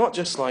 It's not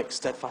just like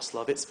steadfast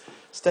love. It's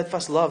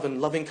steadfast love and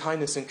loving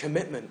kindness and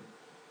commitment.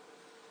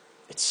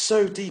 It's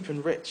so deep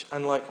and rich.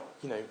 And like,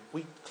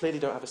 we clearly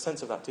don't have a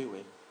sense of that, do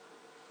we?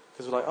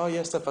 Because we're like, oh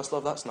yeah, steadfast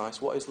love, that's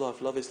nice. What is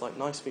love? Love is like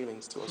nice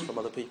feelings to us from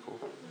other people.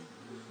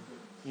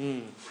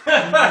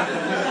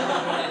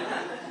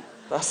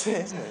 That's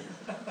it, isn't it?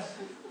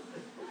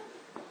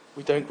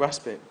 We don't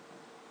grasp it.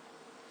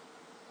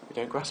 We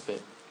don't grasp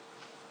it.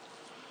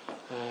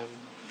 I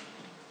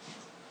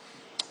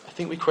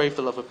think we crave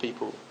the love of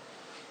people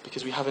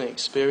because we haven't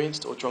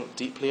experienced or drunk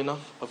deeply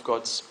enough of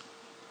God's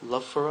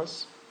love for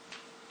us.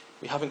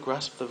 We haven't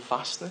grasped the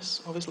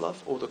vastness of his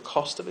love, or the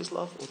cost of his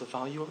love, or the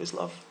value of his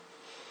love.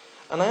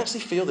 And I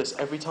actually feel this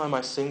every time I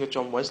sing a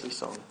John Wesley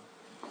song.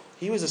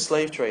 He was a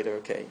slave trader,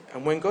 okay?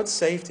 And when God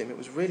saved him, it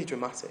was really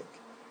dramatic.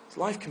 His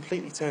life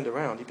completely turned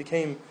around. He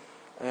became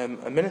a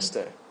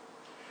minister.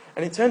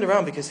 And it turned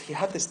around because he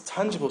had this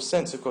tangible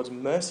sense of God's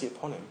mercy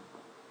upon him.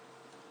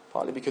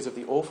 Partly because of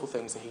the awful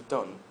things that he'd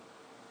done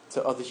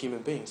to other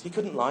human beings. He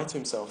couldn't lie to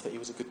himself that he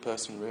was a good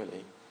person,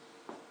 really.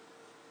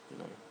 He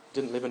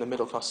didn't live in a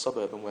middle-class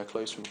suburb and wear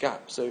clothes from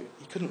Gap, so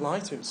he couldn't lie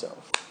to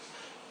himself.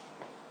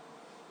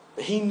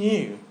 But he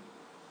knew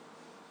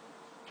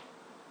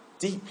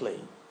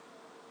deeply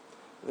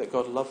that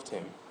God loved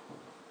him.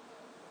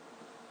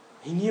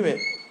 He knew it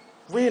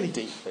really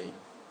deeply.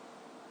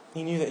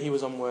 He knew that he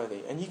was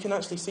unworthy. And you can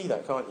actually see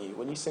that, can't you?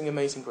 When you sing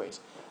Amazing Grace.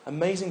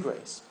 Amazing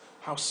Grace.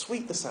 How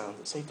sweet the sound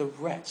that saved a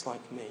wretch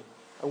like me.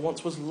 I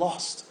once was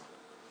lost,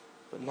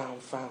 but now I'm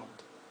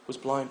found. Was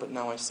blind, but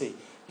now I see.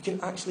 You can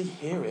actually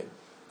hear it,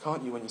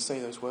 can't you, when you say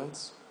those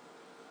words?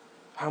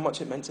 How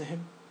much it meant to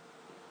him.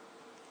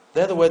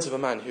 They're the words of a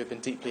man who had been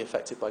deeply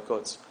affected by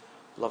God's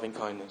loving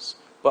kindness.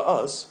 But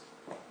us,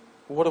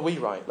 what do we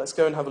write? Let's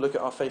go and have a look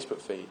at our Facebook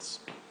feeds.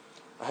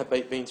 I had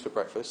baked beans for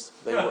breakfast.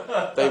 They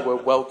were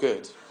well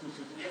good.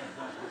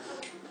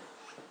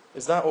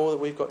 Is that all that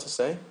we've got to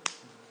say?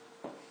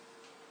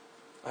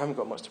 I haven't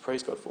got much to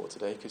praise God for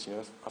today because,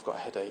 I've got a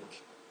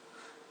headache.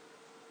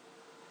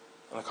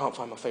 And I can't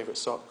find my favourite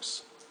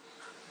socks.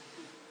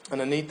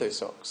 And I need those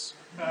socks.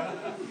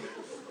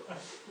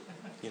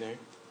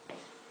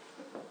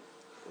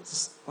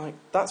 It's like,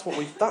 that's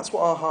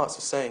what our hearts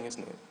are saying,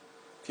 isn't it?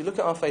 If you look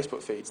at our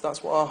Facebook feeds,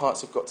 that's what our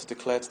hearts have got to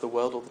declare to the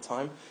world all the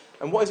time.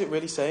 And what is it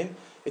really saying?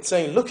 It's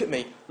saying, look at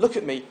me,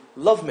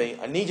 love me,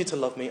 I need you to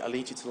love me, I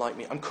need you to like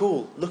me. I'm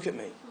cool, look at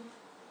me.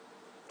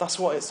 That's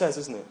what it says,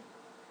 isn't it?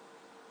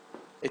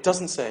 It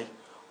doesn't say,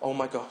 oh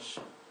my gosh,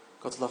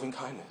 God's loving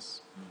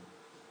kindness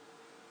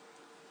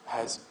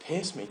has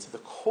pierced me to the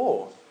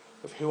core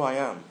of who I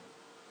am.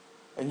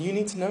 And you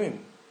need to know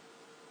him.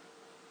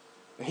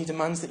 And he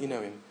demands that you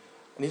know him.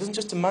 And he doesn't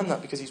just demand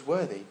that because he's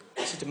worthy.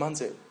 He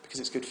demands it because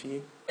it's good for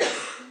you.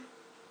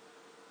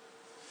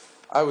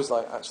 I was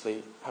like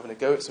actually having a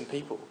go at some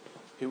people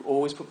who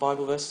always put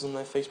Bible verses on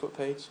their Facebook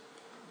page,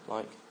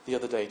 like the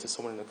other day to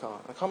someone in the car.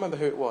 I can't remember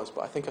who it was,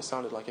 but I think I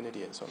sounded like an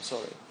idiot, so I'm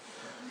sorry.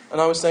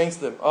 And I was saying to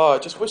them, I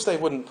just wish they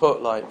wouldn't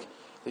put like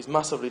these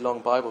massively long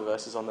Bible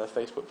verses on their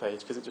Facebook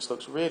page because it just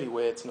looks really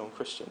weird to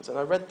non-Christians. And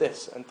I read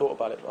this and thought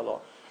about it a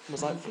lot and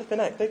was like, flipping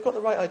heck, they've got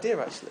the right idea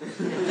actually.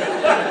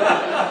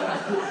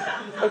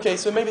 Okay,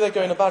 so maybe they're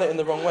going about it in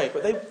the wrong way,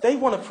 but they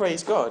want to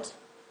praise God,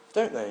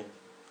 don't they?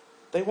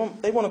 They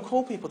want to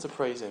call people to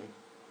praise him.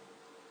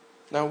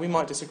 Now, we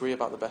might disagree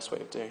about the best way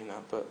of doing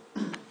that, but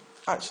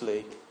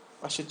actually,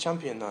 I should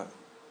champion that.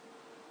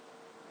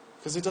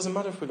 Because it doesn't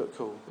matter if we look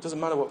cool. It doesn't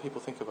matter what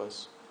people think of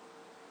us.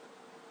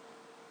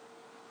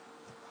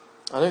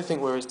 I don't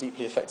think we're as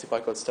deeply affected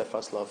by God's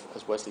steadfast love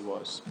as Wesley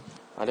was.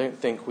 I don't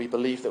think we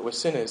believe that we're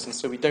sinners, and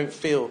so we don't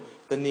feel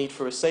the need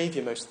for a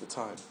saviour most of the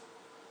time.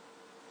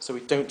 So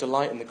we don't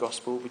delight in the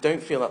gospel. We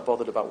don't feel that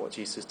bothered about what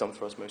Jesus has done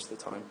for us most of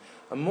the time.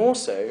 And more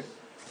so,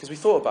 because we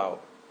thought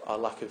about our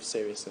lack of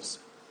seriousness,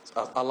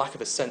 our lack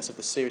of a sense of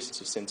the seriousness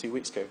of sin 2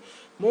 weeks ago.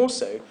 More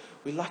so,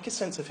 we lack a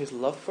sense of his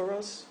love for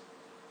us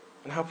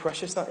and how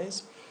precious that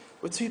is.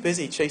 We're too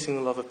busy chasing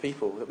the love of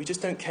people that we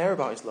just don't care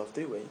about his love,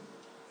 do we?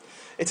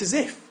 It's as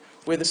if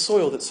we're the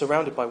soil that's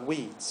surrounded by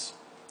weeds.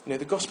 You know,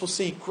 the gospel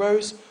seed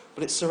grows,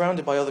 but it's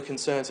surrounded by other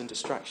concerns and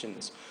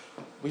distractions.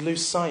 We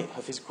lose sight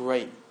of his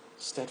great,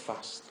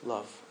 steadfast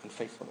love and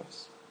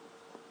faithfulness.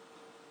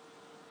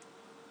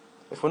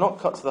 If we're not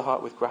cut to the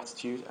heart with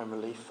gratitude and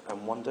relief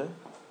and wonder,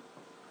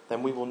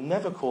 then we will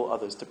never call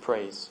others to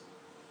praise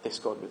this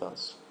God with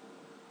us.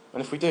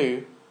 And if we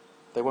do,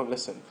 they won't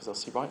listen because they'll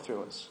see right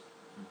through us.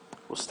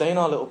 We'll stay in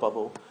our little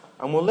bubble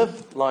and we'll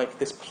live like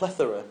this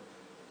plethora,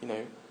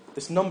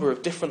 this number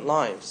of different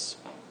lives,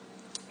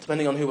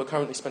 depending on who we're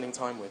currently spending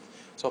time with.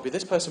 So I'll be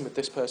this person with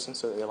this person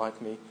so that they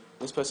like me,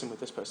 this person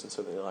with this person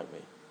so that they like me.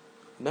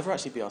 We'll never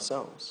actually be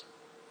ourselves.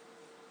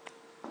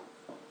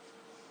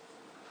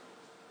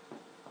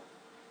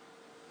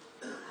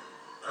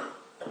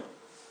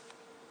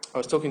 I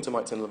was talking to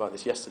Mike Tyndall about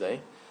this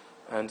yesterday,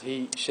 and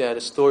he shared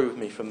a story with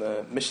me from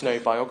the missionary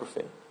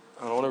biography.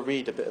 And I want to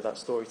read a bit of that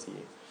story to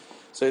you.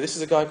 So this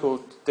is a guy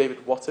called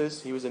David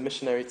Waters. He was a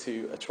missionary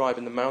to a tribe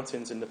in the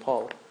mountains in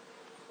Nepal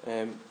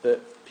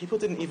that people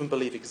didn't even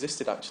believe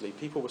existed, actually.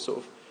 People were sort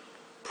of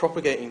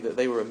propagating that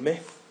they were a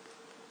myth,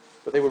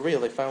 but they were real.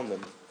 They found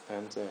them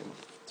and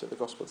took the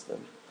gospel to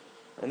them.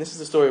 And this is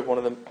the story of one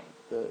of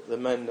the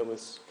men that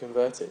was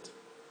converted.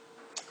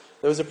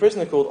 There was a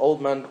prisoner called Old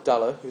Man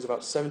Dalla, who was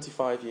about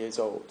 75 years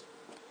old.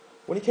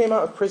 When he came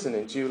out of prison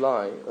in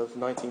July of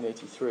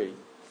 1983,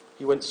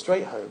 he went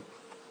straight home,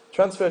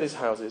 transferred his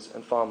houses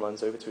and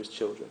farmlands over to his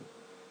children,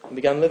 and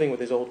began living with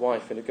his old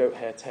wife in a goat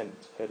hair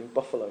tent, herding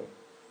buffalo.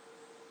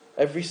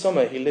 Every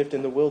summer he lived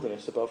in the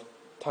wilderness above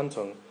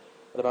Tantong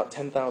at about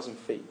 10,000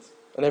 feet,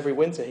 and every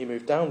winter he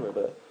moved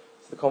downriver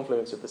to the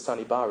confluence of the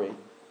Sanibari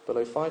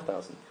below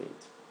 5,000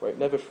 feet, where it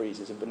never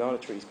freezes and banana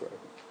trees grow.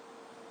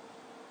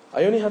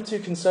 I only have two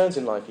concerns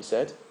in life, he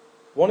said.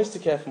 One is to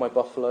care for my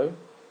buffalo,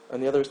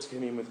 and the other is to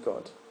commune with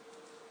God.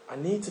 I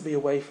need to be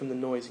away from the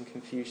noise and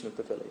confusion of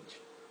the village.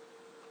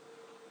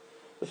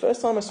 The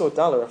first time I saw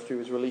Dalla after he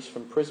was released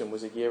from prison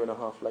was a year and a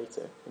half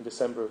later, in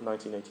December of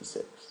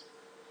 1986.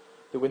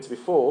 The winter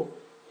before,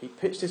 he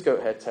pitched his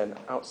goat head tent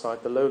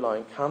outside the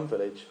low-lying Kam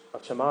village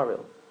of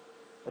Chamaril,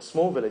 a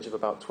small village of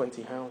about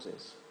 20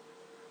 houses.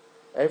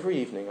 Every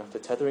evening, after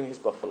tethering his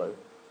buffalo,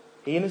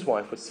 he and his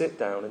wife would sit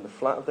down in the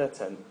flat of their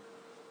tent,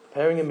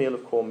 preparing a meal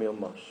of cornmeal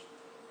mush,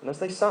 and as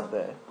they sat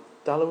there,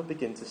 Dalla would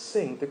begin to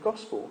sing the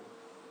gospel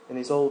in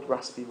his old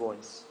raspy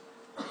voice.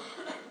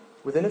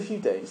 Within a few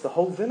days, the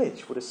whole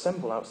village would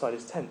assemble outside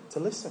his tent to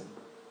listen.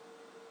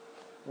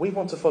 We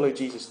want to follow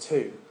Jesus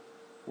too.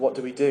 What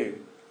do we do?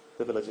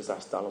 The villagers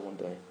asked Dalla one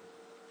day.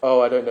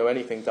 Oh, I don't know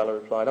anything, Dalla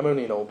replied. I'm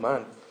only an old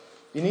man.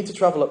 You need to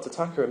travel up to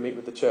Taka and meet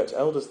with the church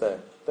elders there.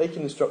 They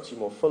can instruct you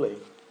more fully.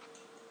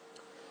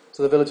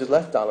 So the villagers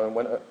left Dalla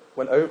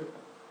and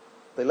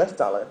they left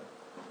Dalla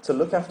to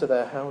look after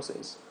their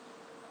houses.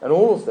 And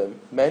all of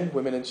them, men,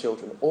 women and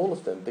children, all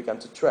of them began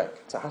to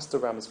trek to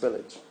Hastarama's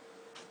village.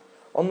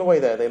 On the way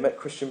there, they met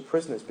Christian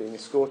prisoners being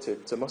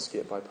escorted to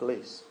Muscat by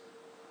police.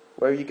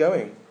 Where are you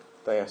going?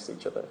 They asked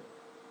each other.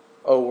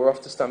 Oh, we're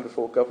off to stand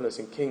before governors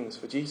and kings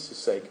for Jesus'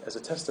 sake as a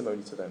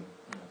testimony to them,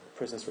 the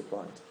prisoners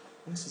replied.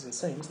 And this is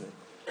insane, isn't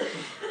it?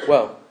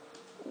 Well,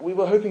 we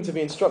were hoping to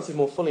be instructed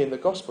more fully in the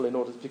gospel in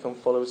order to become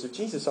followers of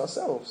Jesus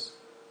ourselves,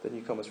 the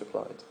newcomers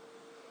replied.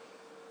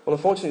 Well,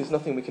 unfortunately, there's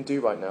nothing we can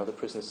do right now, the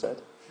prisoners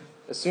said.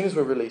 As soon as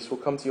we're released, we'll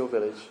come to your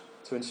village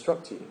to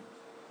instruct you.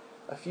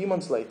 A few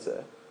months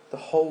later, the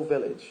whole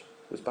village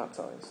was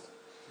baptized.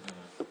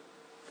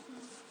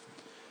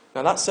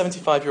 Now that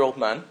 75-year-old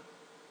man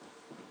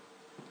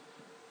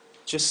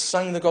just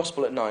sang the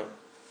gospel at night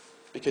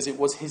because it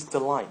was his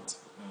delight.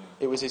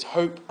 It was his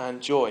hope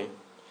and joy.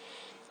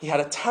 He had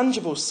a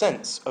tangible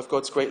sense of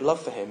God's great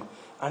love for him,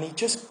 and he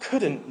just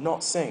couldn't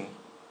not sing.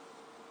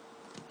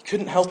 He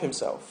couldn't help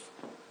himself.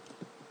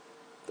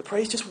 The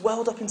praise just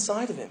welled up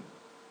inside of him.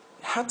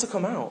 It had to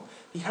come out.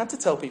 He had to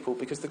tell people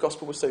because the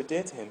gospel was so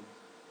dear to him.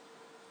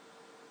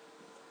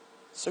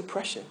 So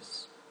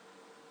precious.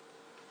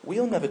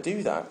 We'll never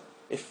do that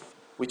if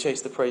we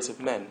chase the praise of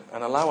men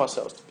and allow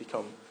ourselves to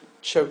become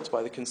choked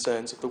by the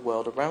concerns of the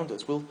world around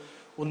us. We'll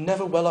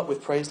never well up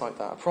with praise like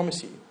that, I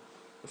promise you,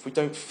 if we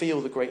don't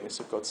feel the greatness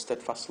of God's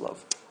steadfast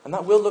love. And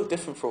that will look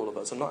different for all of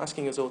us. I'm not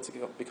asking us all to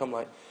become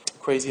like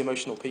crazy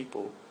emotional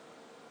people.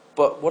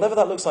 But whatever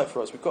that looks like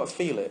for us, we've got to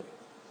feel it.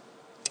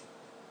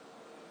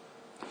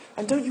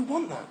 And don't you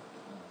want that?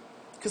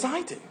 Because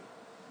I do.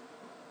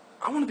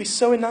 I want to be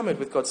so enamoured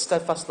with God's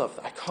steadfast love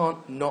that I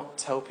can't not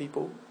tell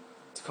people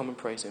to come and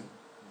praise him.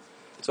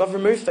 So I've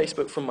removed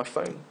Facebook from my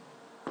phone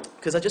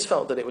because I just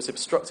felt that it was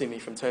obstructing me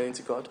from turning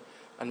to God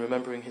and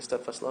remembering his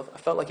steadfast love. I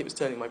felt like it was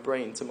turning my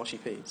brain to mushy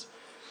peas.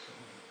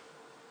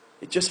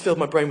 It just filled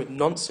my brain with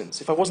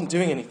nonsense. If I wasn't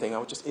doing anything, I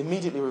would just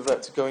immediately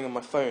revert to going on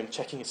my phone,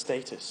 checking a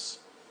status,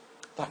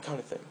 that kind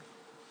of thing.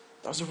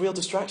 That was a real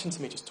distraction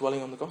to me, just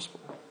dwelling on the gospel.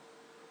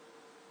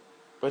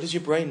 Where does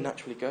your brain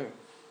naturally go?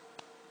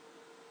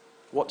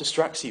 What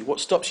distracts you? What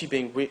stops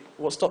you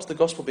what stops the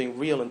gospel being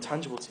real and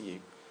tangible to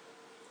you?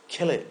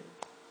 Kill it.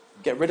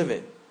 Get rid of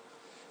it.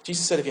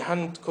 Jesus said, if your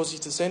hand causes you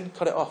to sin,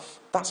 cut it off.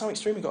 That's how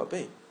extreme you've got to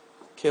be.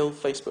 Kill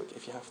Facebook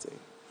if you have to.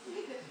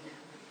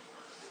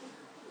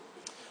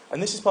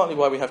 And this is partly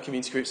why we have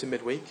community groups in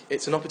midweek.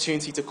 It's an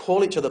opportunity to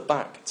call each other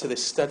back to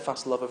this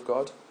steadfast love of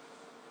God.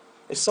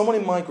 If someone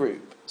in my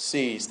group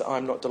sees that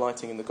I'm not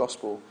delighting in the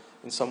gospel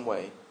in some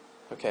way,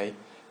 okay,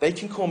 they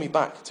can call me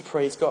back to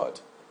praise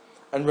God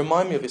and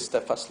remind me of his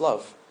steadfast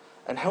love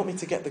and help me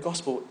to get the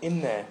gospel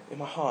in there, in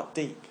my heart,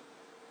 deep.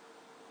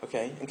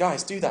 Okay? And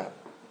guys, do that.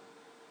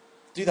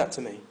 Do that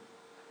to me.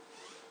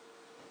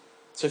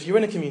 So if you're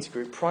in a community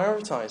group,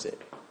 prioritise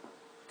it.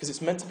 Because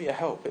it's meant to be a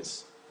help.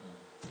 It's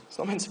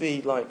not meant to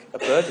be like a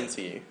burden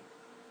to you.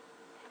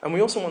 And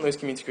we also want those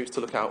community groups to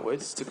look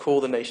outwards, to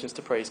call the nations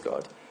to praise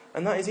God.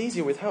 And that is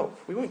easier with help.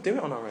 We won't do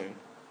it on our own.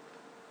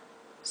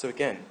 So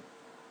again,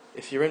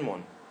 if you're in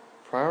one,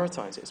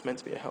 prioritise it. It's meant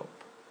to be a help.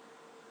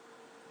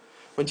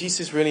 When Jesus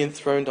is really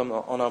enthroned on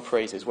our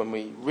praises, when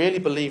we really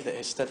believe that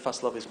his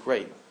steadfast love is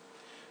great,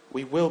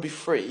 we will be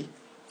free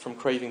from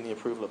craving the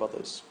approval of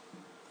others.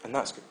 And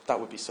that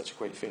would be such a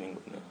great feeling,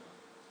 wouldn't it?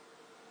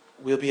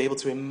 We'll be able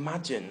to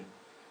imagine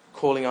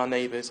calling our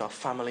neighbours, our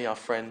family, our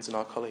friends and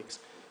our colleagues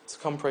to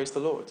come praise the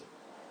Lord.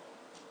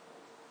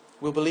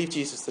 We'll believe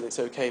Jesus that it's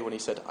okay when he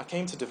said, I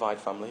came to divide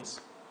families.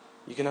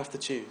 You're going to have to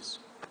choose.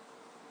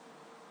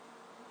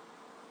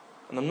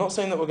 And I'm not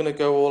saying that we're going to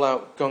go all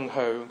out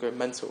gung-ho and go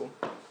mental.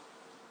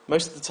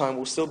 Most of the time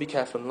we'll still be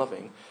careful and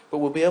loving, but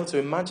we'll be able to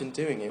imagine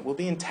doing it. We'll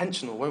be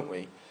intentional, won't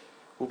we?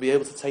 We'll be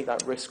able to take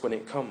that risk when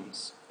it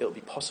comes. It'll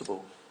be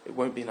possible. It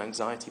won't be an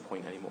anxiety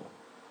point anymore,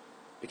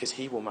 because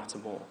he will matter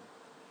more.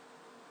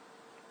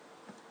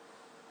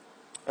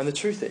 And the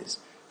truth is,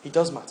 he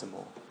does matter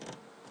more.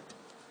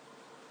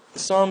 The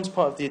Psalms,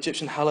 part of the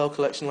Egyptian Hallel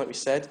collection, like we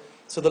said,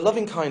 so the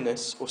loving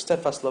kindness or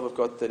steadfast love of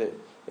God that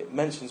it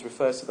mentions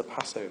refers to the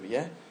Passover,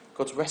 yeah?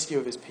 God's rescue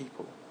of his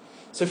people.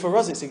 So for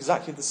us, it's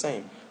exactly the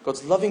same.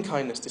 God's loving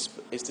kindness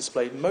is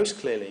displayed most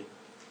clearly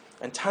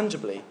and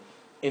tangibly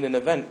in an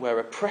event where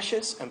a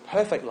precious and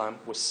perfect lamb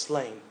was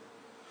slain,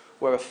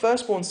 where a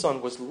firstborn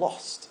son was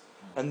lost,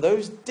 and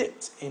those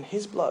dipped in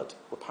his blood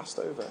were passed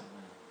over.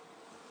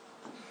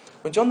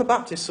 When John the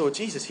Baptist saw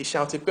Jesus, he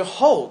shouted,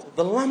 "Behold,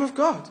 the Lamb of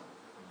God,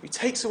 who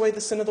takes away the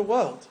sin of the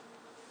world."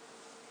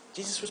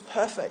 Jesus was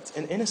perfect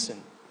and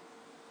innocent.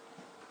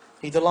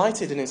 He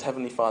delighted in his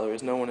heavenly Father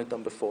as no one had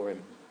done before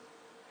him.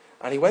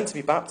 And he went to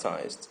be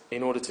baptized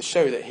in order to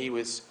show that he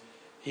was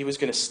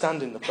going to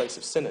stand in the place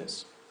of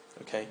sinners.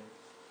 Okay?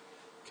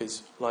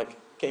 Because,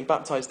 getting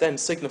baptized then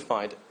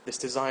signified this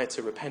desire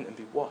to repent and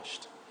be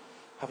washed.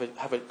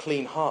 Have a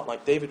clean heart,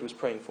 like David was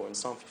praying for in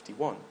Psalm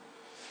 51.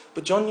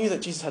 But John knew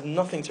that Jesus had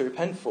nothing to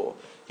repent for.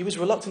 He was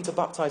reluctant to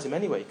baptize him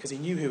anyway, because he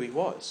knew who he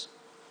was.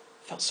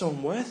 He felt so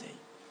unworthy.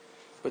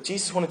 But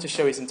Jesus wanted to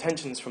show his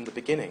intentions from the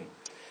beginning.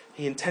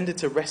 He intended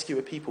to rescue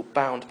a people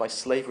bound by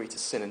slavery to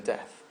sin and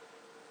death.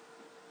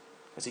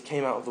 As he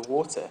came out of the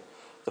water,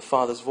 the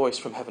Father's voice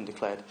from heaven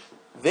declared,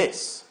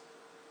 "This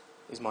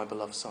is my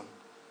beloved Son,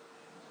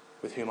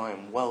 with whom I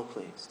am well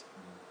pleased."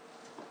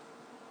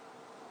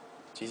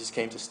 Jesus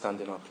came to stand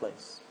in our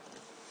place.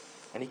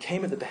 And he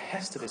came at the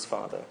behest of his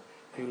Father,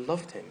 who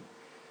loved him.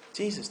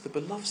 Jesus, the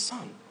beloved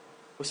Son,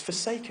 was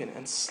forsaken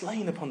and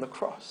slain upon the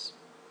cross.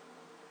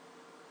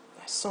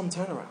 There's some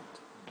turnaround.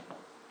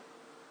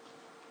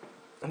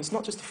 And it's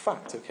not just a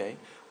fact, okay?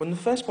 When the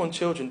firstborn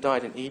children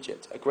died in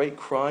Egypt, a great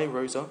cry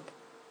rose up,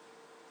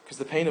 because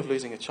the pain of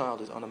losing a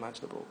child is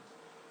unimaginable.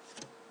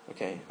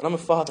 Okay? And I'm a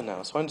father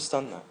now, so I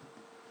understand that.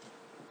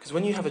 Because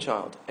when you have a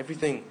child,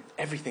 everything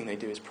they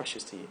do is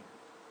precious to you.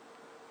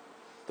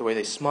 The way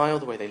they smile,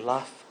 the way they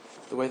laugh,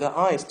 the way their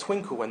eyes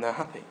twinkle when they're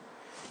happy,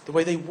 the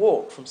way they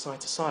walk from side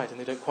to side and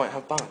they don't quite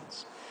have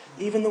balance.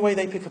 Even the way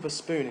they pick up a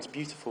spoon is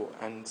beautiful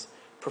and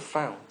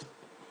profound.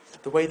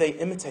 The way they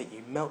imitate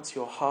you melts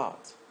your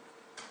heart.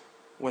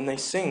 When they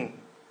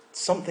sing,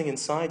 something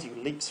inside you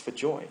leaps for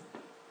joy.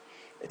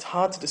 It's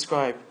hard to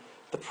describe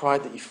the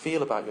pride that you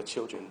feel about your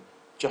children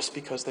just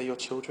because they're your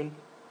children.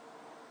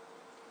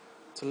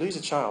 To lose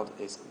a child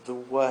is the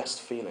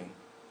worst feeling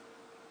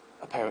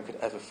a parent could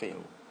ever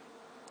feel.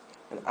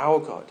 And our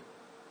God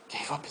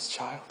gave up his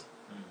child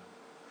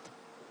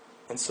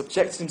and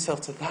subjected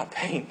himself to that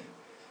pain,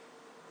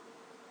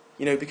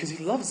 because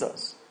he loves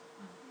us.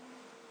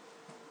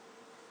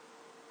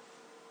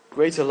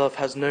 Greater love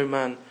has no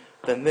man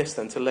than this,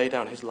 than to lay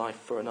down his life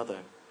for another.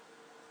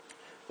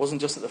 It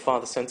wasn't just that the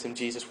Father sent him,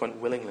 Jesus went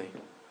willingly,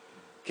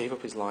 gave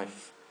up his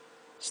life,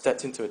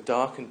 stepped into a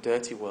dark and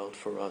dirty world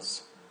for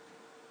us,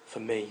 for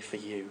me, for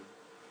you.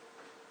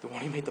 The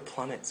one who made the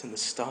planets and the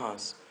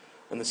stars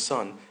and the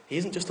sun, he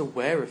isn't just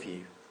aware of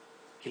you,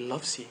 he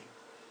loves you.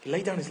 He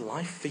laid down his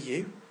life for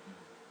you.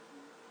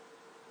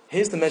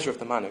 Here's the measure of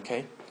the man,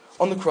 okay?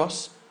 On the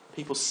cross,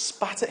 people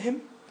spat at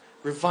him,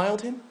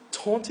 reviled him,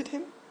 taunted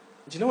him.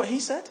 Do you know what he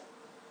said?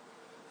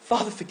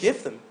 Father,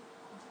 forgive them.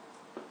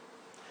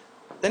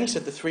 Then he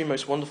said the three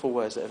most wonderful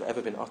words that have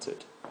ever been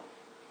uttered.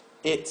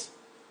 It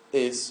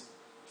is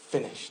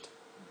finished.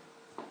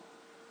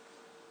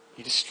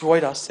 He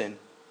destroyed our sin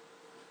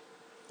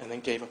and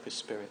then gave up his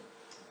spirit.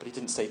 But he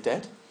didn't stay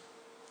dead.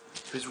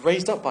 He was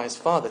raised up by his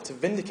Father to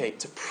vindicate,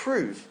 to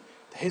prove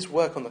that his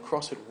work on the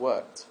cross had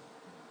worked.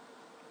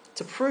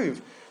 To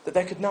prove that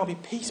there could now be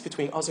peace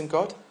between us and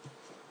God.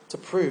 To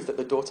prove that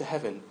the door to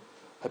heaven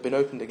had been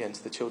opened again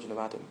to the children of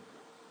Adam.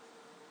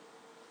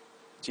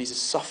 Jesus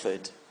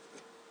suffered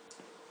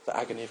the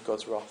agony of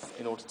God's wrath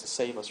in order to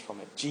save us from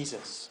it.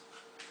 Jesus,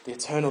 the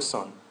eternal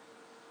Son,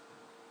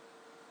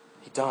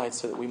 he died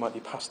so that we might be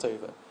passed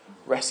over,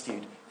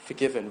 rescued,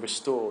 forgiven,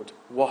 restored,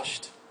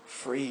 washed,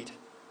 freed.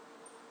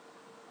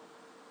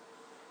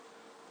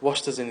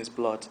 Washed us in his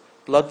blood.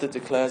 Blood that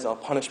declares our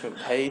punishment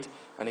paid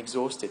and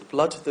exhausted.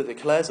 Blood that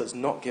declares us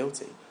not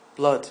guilty.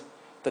 Blood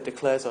that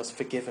declares us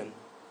forgiven.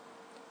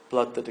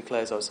 Blood that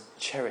declares us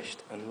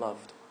cherished and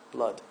loved.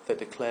 Blood that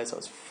declares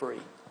us free.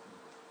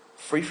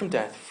 Free from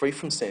death, free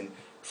from sin,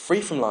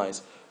 free from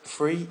lies,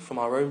 free from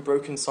our own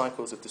broken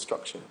cycles of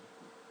destruction.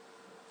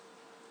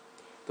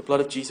 The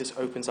blood of Jesus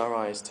opens our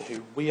eyes to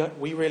who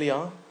we really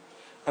are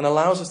and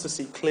allows us to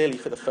see clearly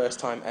for the first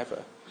time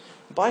ever.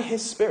 By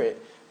his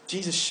Spirit,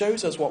 Jesus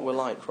shows us what we're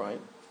like, right?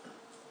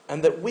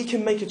 And that we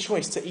can make a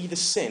choice to either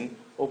sin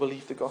or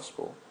believe the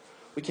gospel.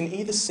 We can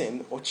either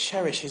sin or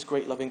cherish his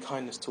great loving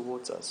kindness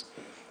towards us.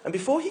 And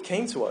before he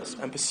came to us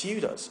and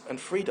pursued us and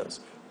freed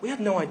us, we had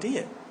no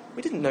idea.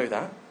 We didn't know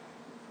that.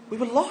 We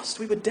were lost.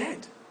 We were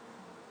dead.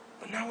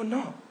 But now we're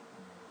not.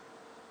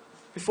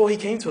 Before he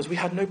came to us, we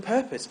had no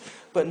purpose.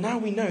 But now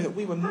we know that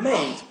we were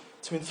made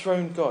to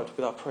enthrone God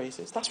with our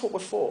praises. That's what we're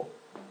for.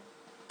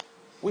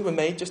 We were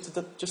made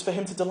just for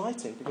him to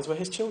delight in, because we're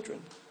his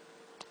children.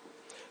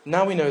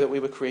 Now we know that we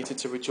were created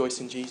to rejoice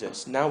in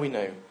Jesus. Now we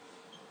know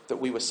that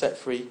we were set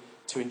free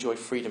to enjoy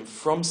freedom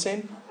from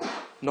sin,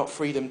 not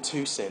freedom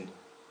to sin.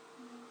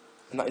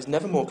 And that is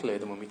never more clear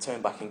than when we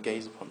turn back and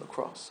gaze upon the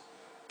cross.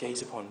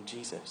 Gaze upon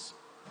Jesus.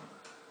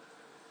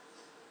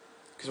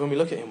 Because when we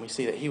look at him, we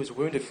see that he was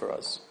wounded for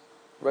us,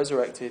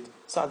 resurrected,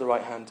 sat at the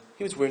right hand.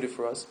 He was wounded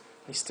for us,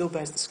 and he still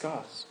bears the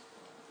scars.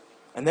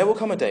 And there will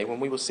come a day when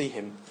we will see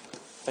him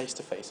face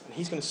to face, and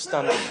he's going to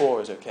stand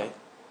before us, okay?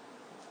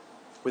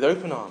 With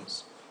open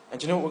arms. And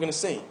do you know what we're going to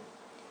see?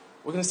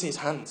 We're going to see his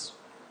hands.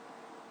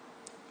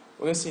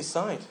 We're going to see his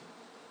side.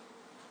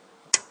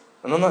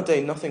 And on that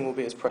day, nothing will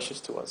be as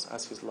precious to us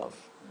as his love.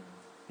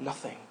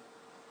 Nothing.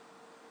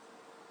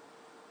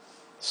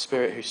 The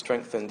Spirit who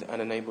strengthened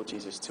and enabled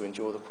Jesus to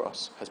endure the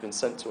cross has been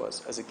sent to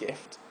us as a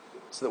gift,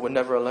 so that we're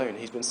never alone.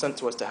 He's been sent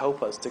to us to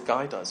help us, to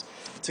guide us,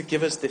 to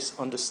give us this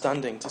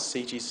understanding to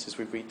see Jesus as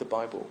we read the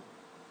Bible.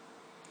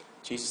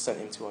 Jesus sent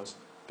him to us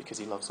because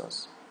he loves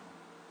us.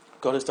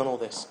 God has done all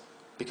this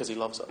because he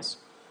loves us.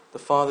 The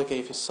Father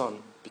gave his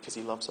Son because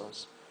he loves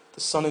us.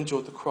 The Son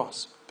endured the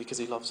cross because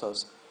he loves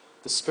us.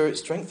 The Spirit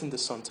strengthened the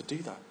Son to do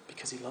that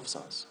because he loves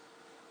us.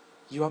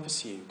 You are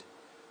pursued.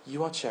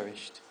 You are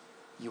cherished.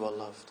 You are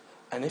loved.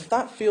 And if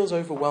that feels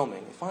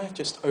overwhelming, if I have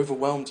just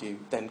overwhelmed you,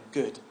 then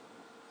good.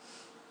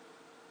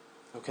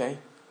 Okay?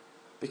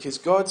 Because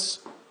God's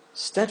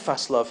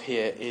steadfast love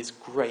here is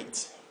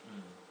great.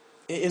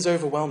 It is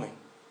overwhelming.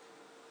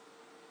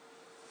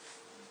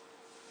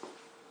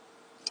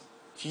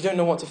 If you don't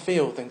know what to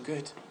feel, then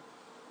good.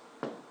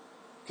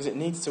 Because it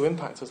needs to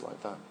impact us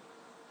like that.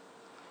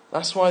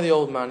 That's why the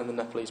old man in the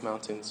Nepalese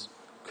mountains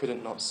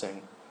couldn't not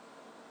sing.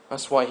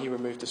 That's why he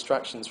removed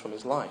distractions from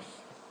his life.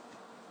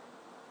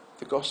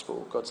 The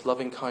gospel, God's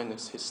loving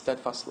kindness, his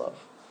steadfast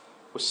love,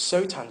 was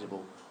so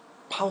tangible,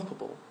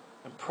 palpable,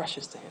 and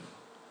precious to him.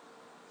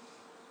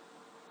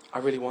 I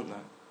really want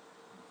that.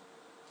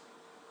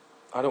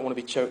 I don't want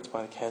to be choked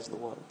by the cares of the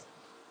world.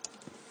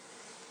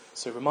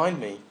 So remind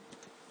me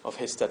of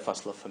his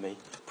steadfast love for me.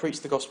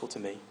 Preach the gospel to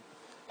me.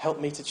 Help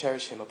me to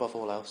cherish him above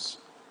all else,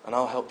 and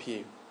I'll help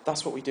you.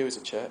 That's what we do as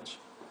a church.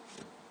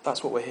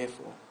 That's what we're here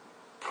for.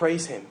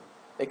 Praise him.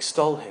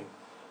 Extol him.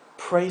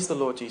 Praise the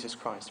Lord Jesus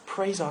Christ.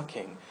 Praise our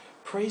King.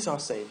 Praise our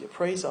Saviour.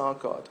 Praise our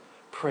God.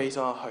 Praise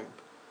our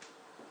hope.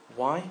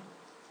 Why?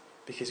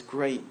 because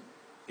great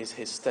is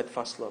his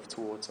steadfast love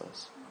towards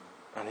us,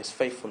 and his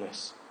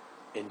faithfulness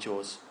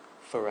endures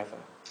forever.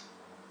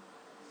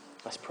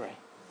 Let's pray.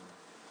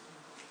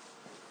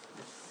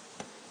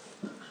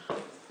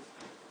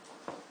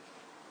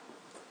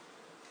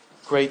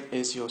 Great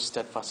is your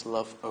steadfast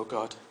love, O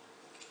God.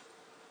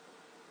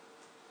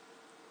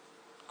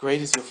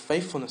 Great is your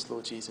faithfulness,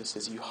 Lord Jesus,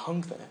 as you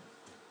hung there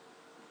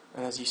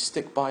and as you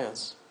stick by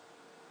us.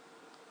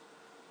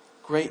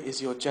 Great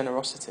is your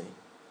generosity.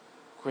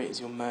 Great is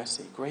your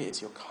mercy. Great is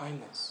your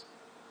kindness.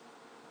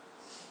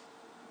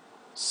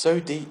 So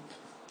deep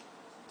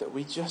that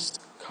we just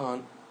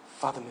can't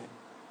fathom it.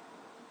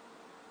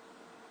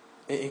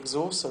 It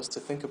exhausts us to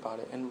think about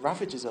it and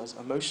ravages us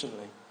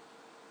emotionally.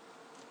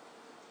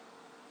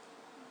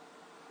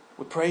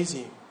 We praise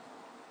you.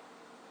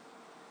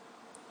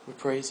 We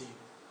praise you.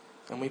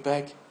 And we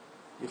beg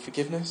your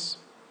forgiveness.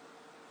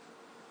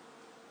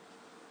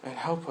 And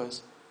help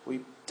us,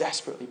 we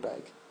desperately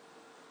beg,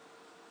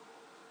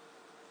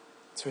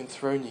 to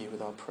enthrone you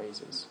with our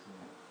praises.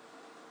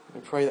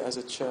 We pray that as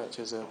a church,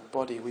 as a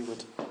body, we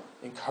would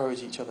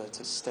encourage each other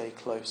to stay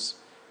close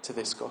to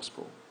this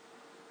gospel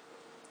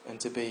and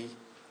to be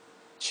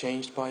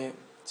changed by it,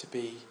 to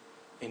be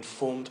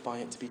informed by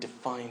it, to be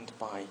defined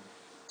by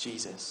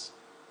Jesus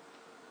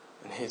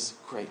and his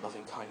great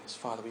loving kindness.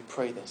 Father, we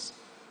pray this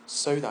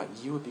so that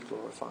you would be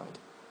glorified,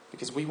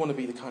 because we want to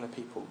be the kind of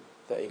people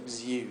that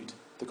exude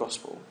the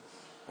gospel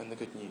and the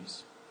good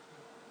news.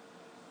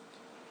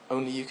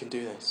 Only you can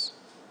do this.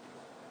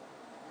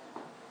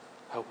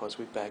 Help us,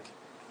 we beg.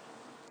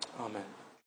 Amen.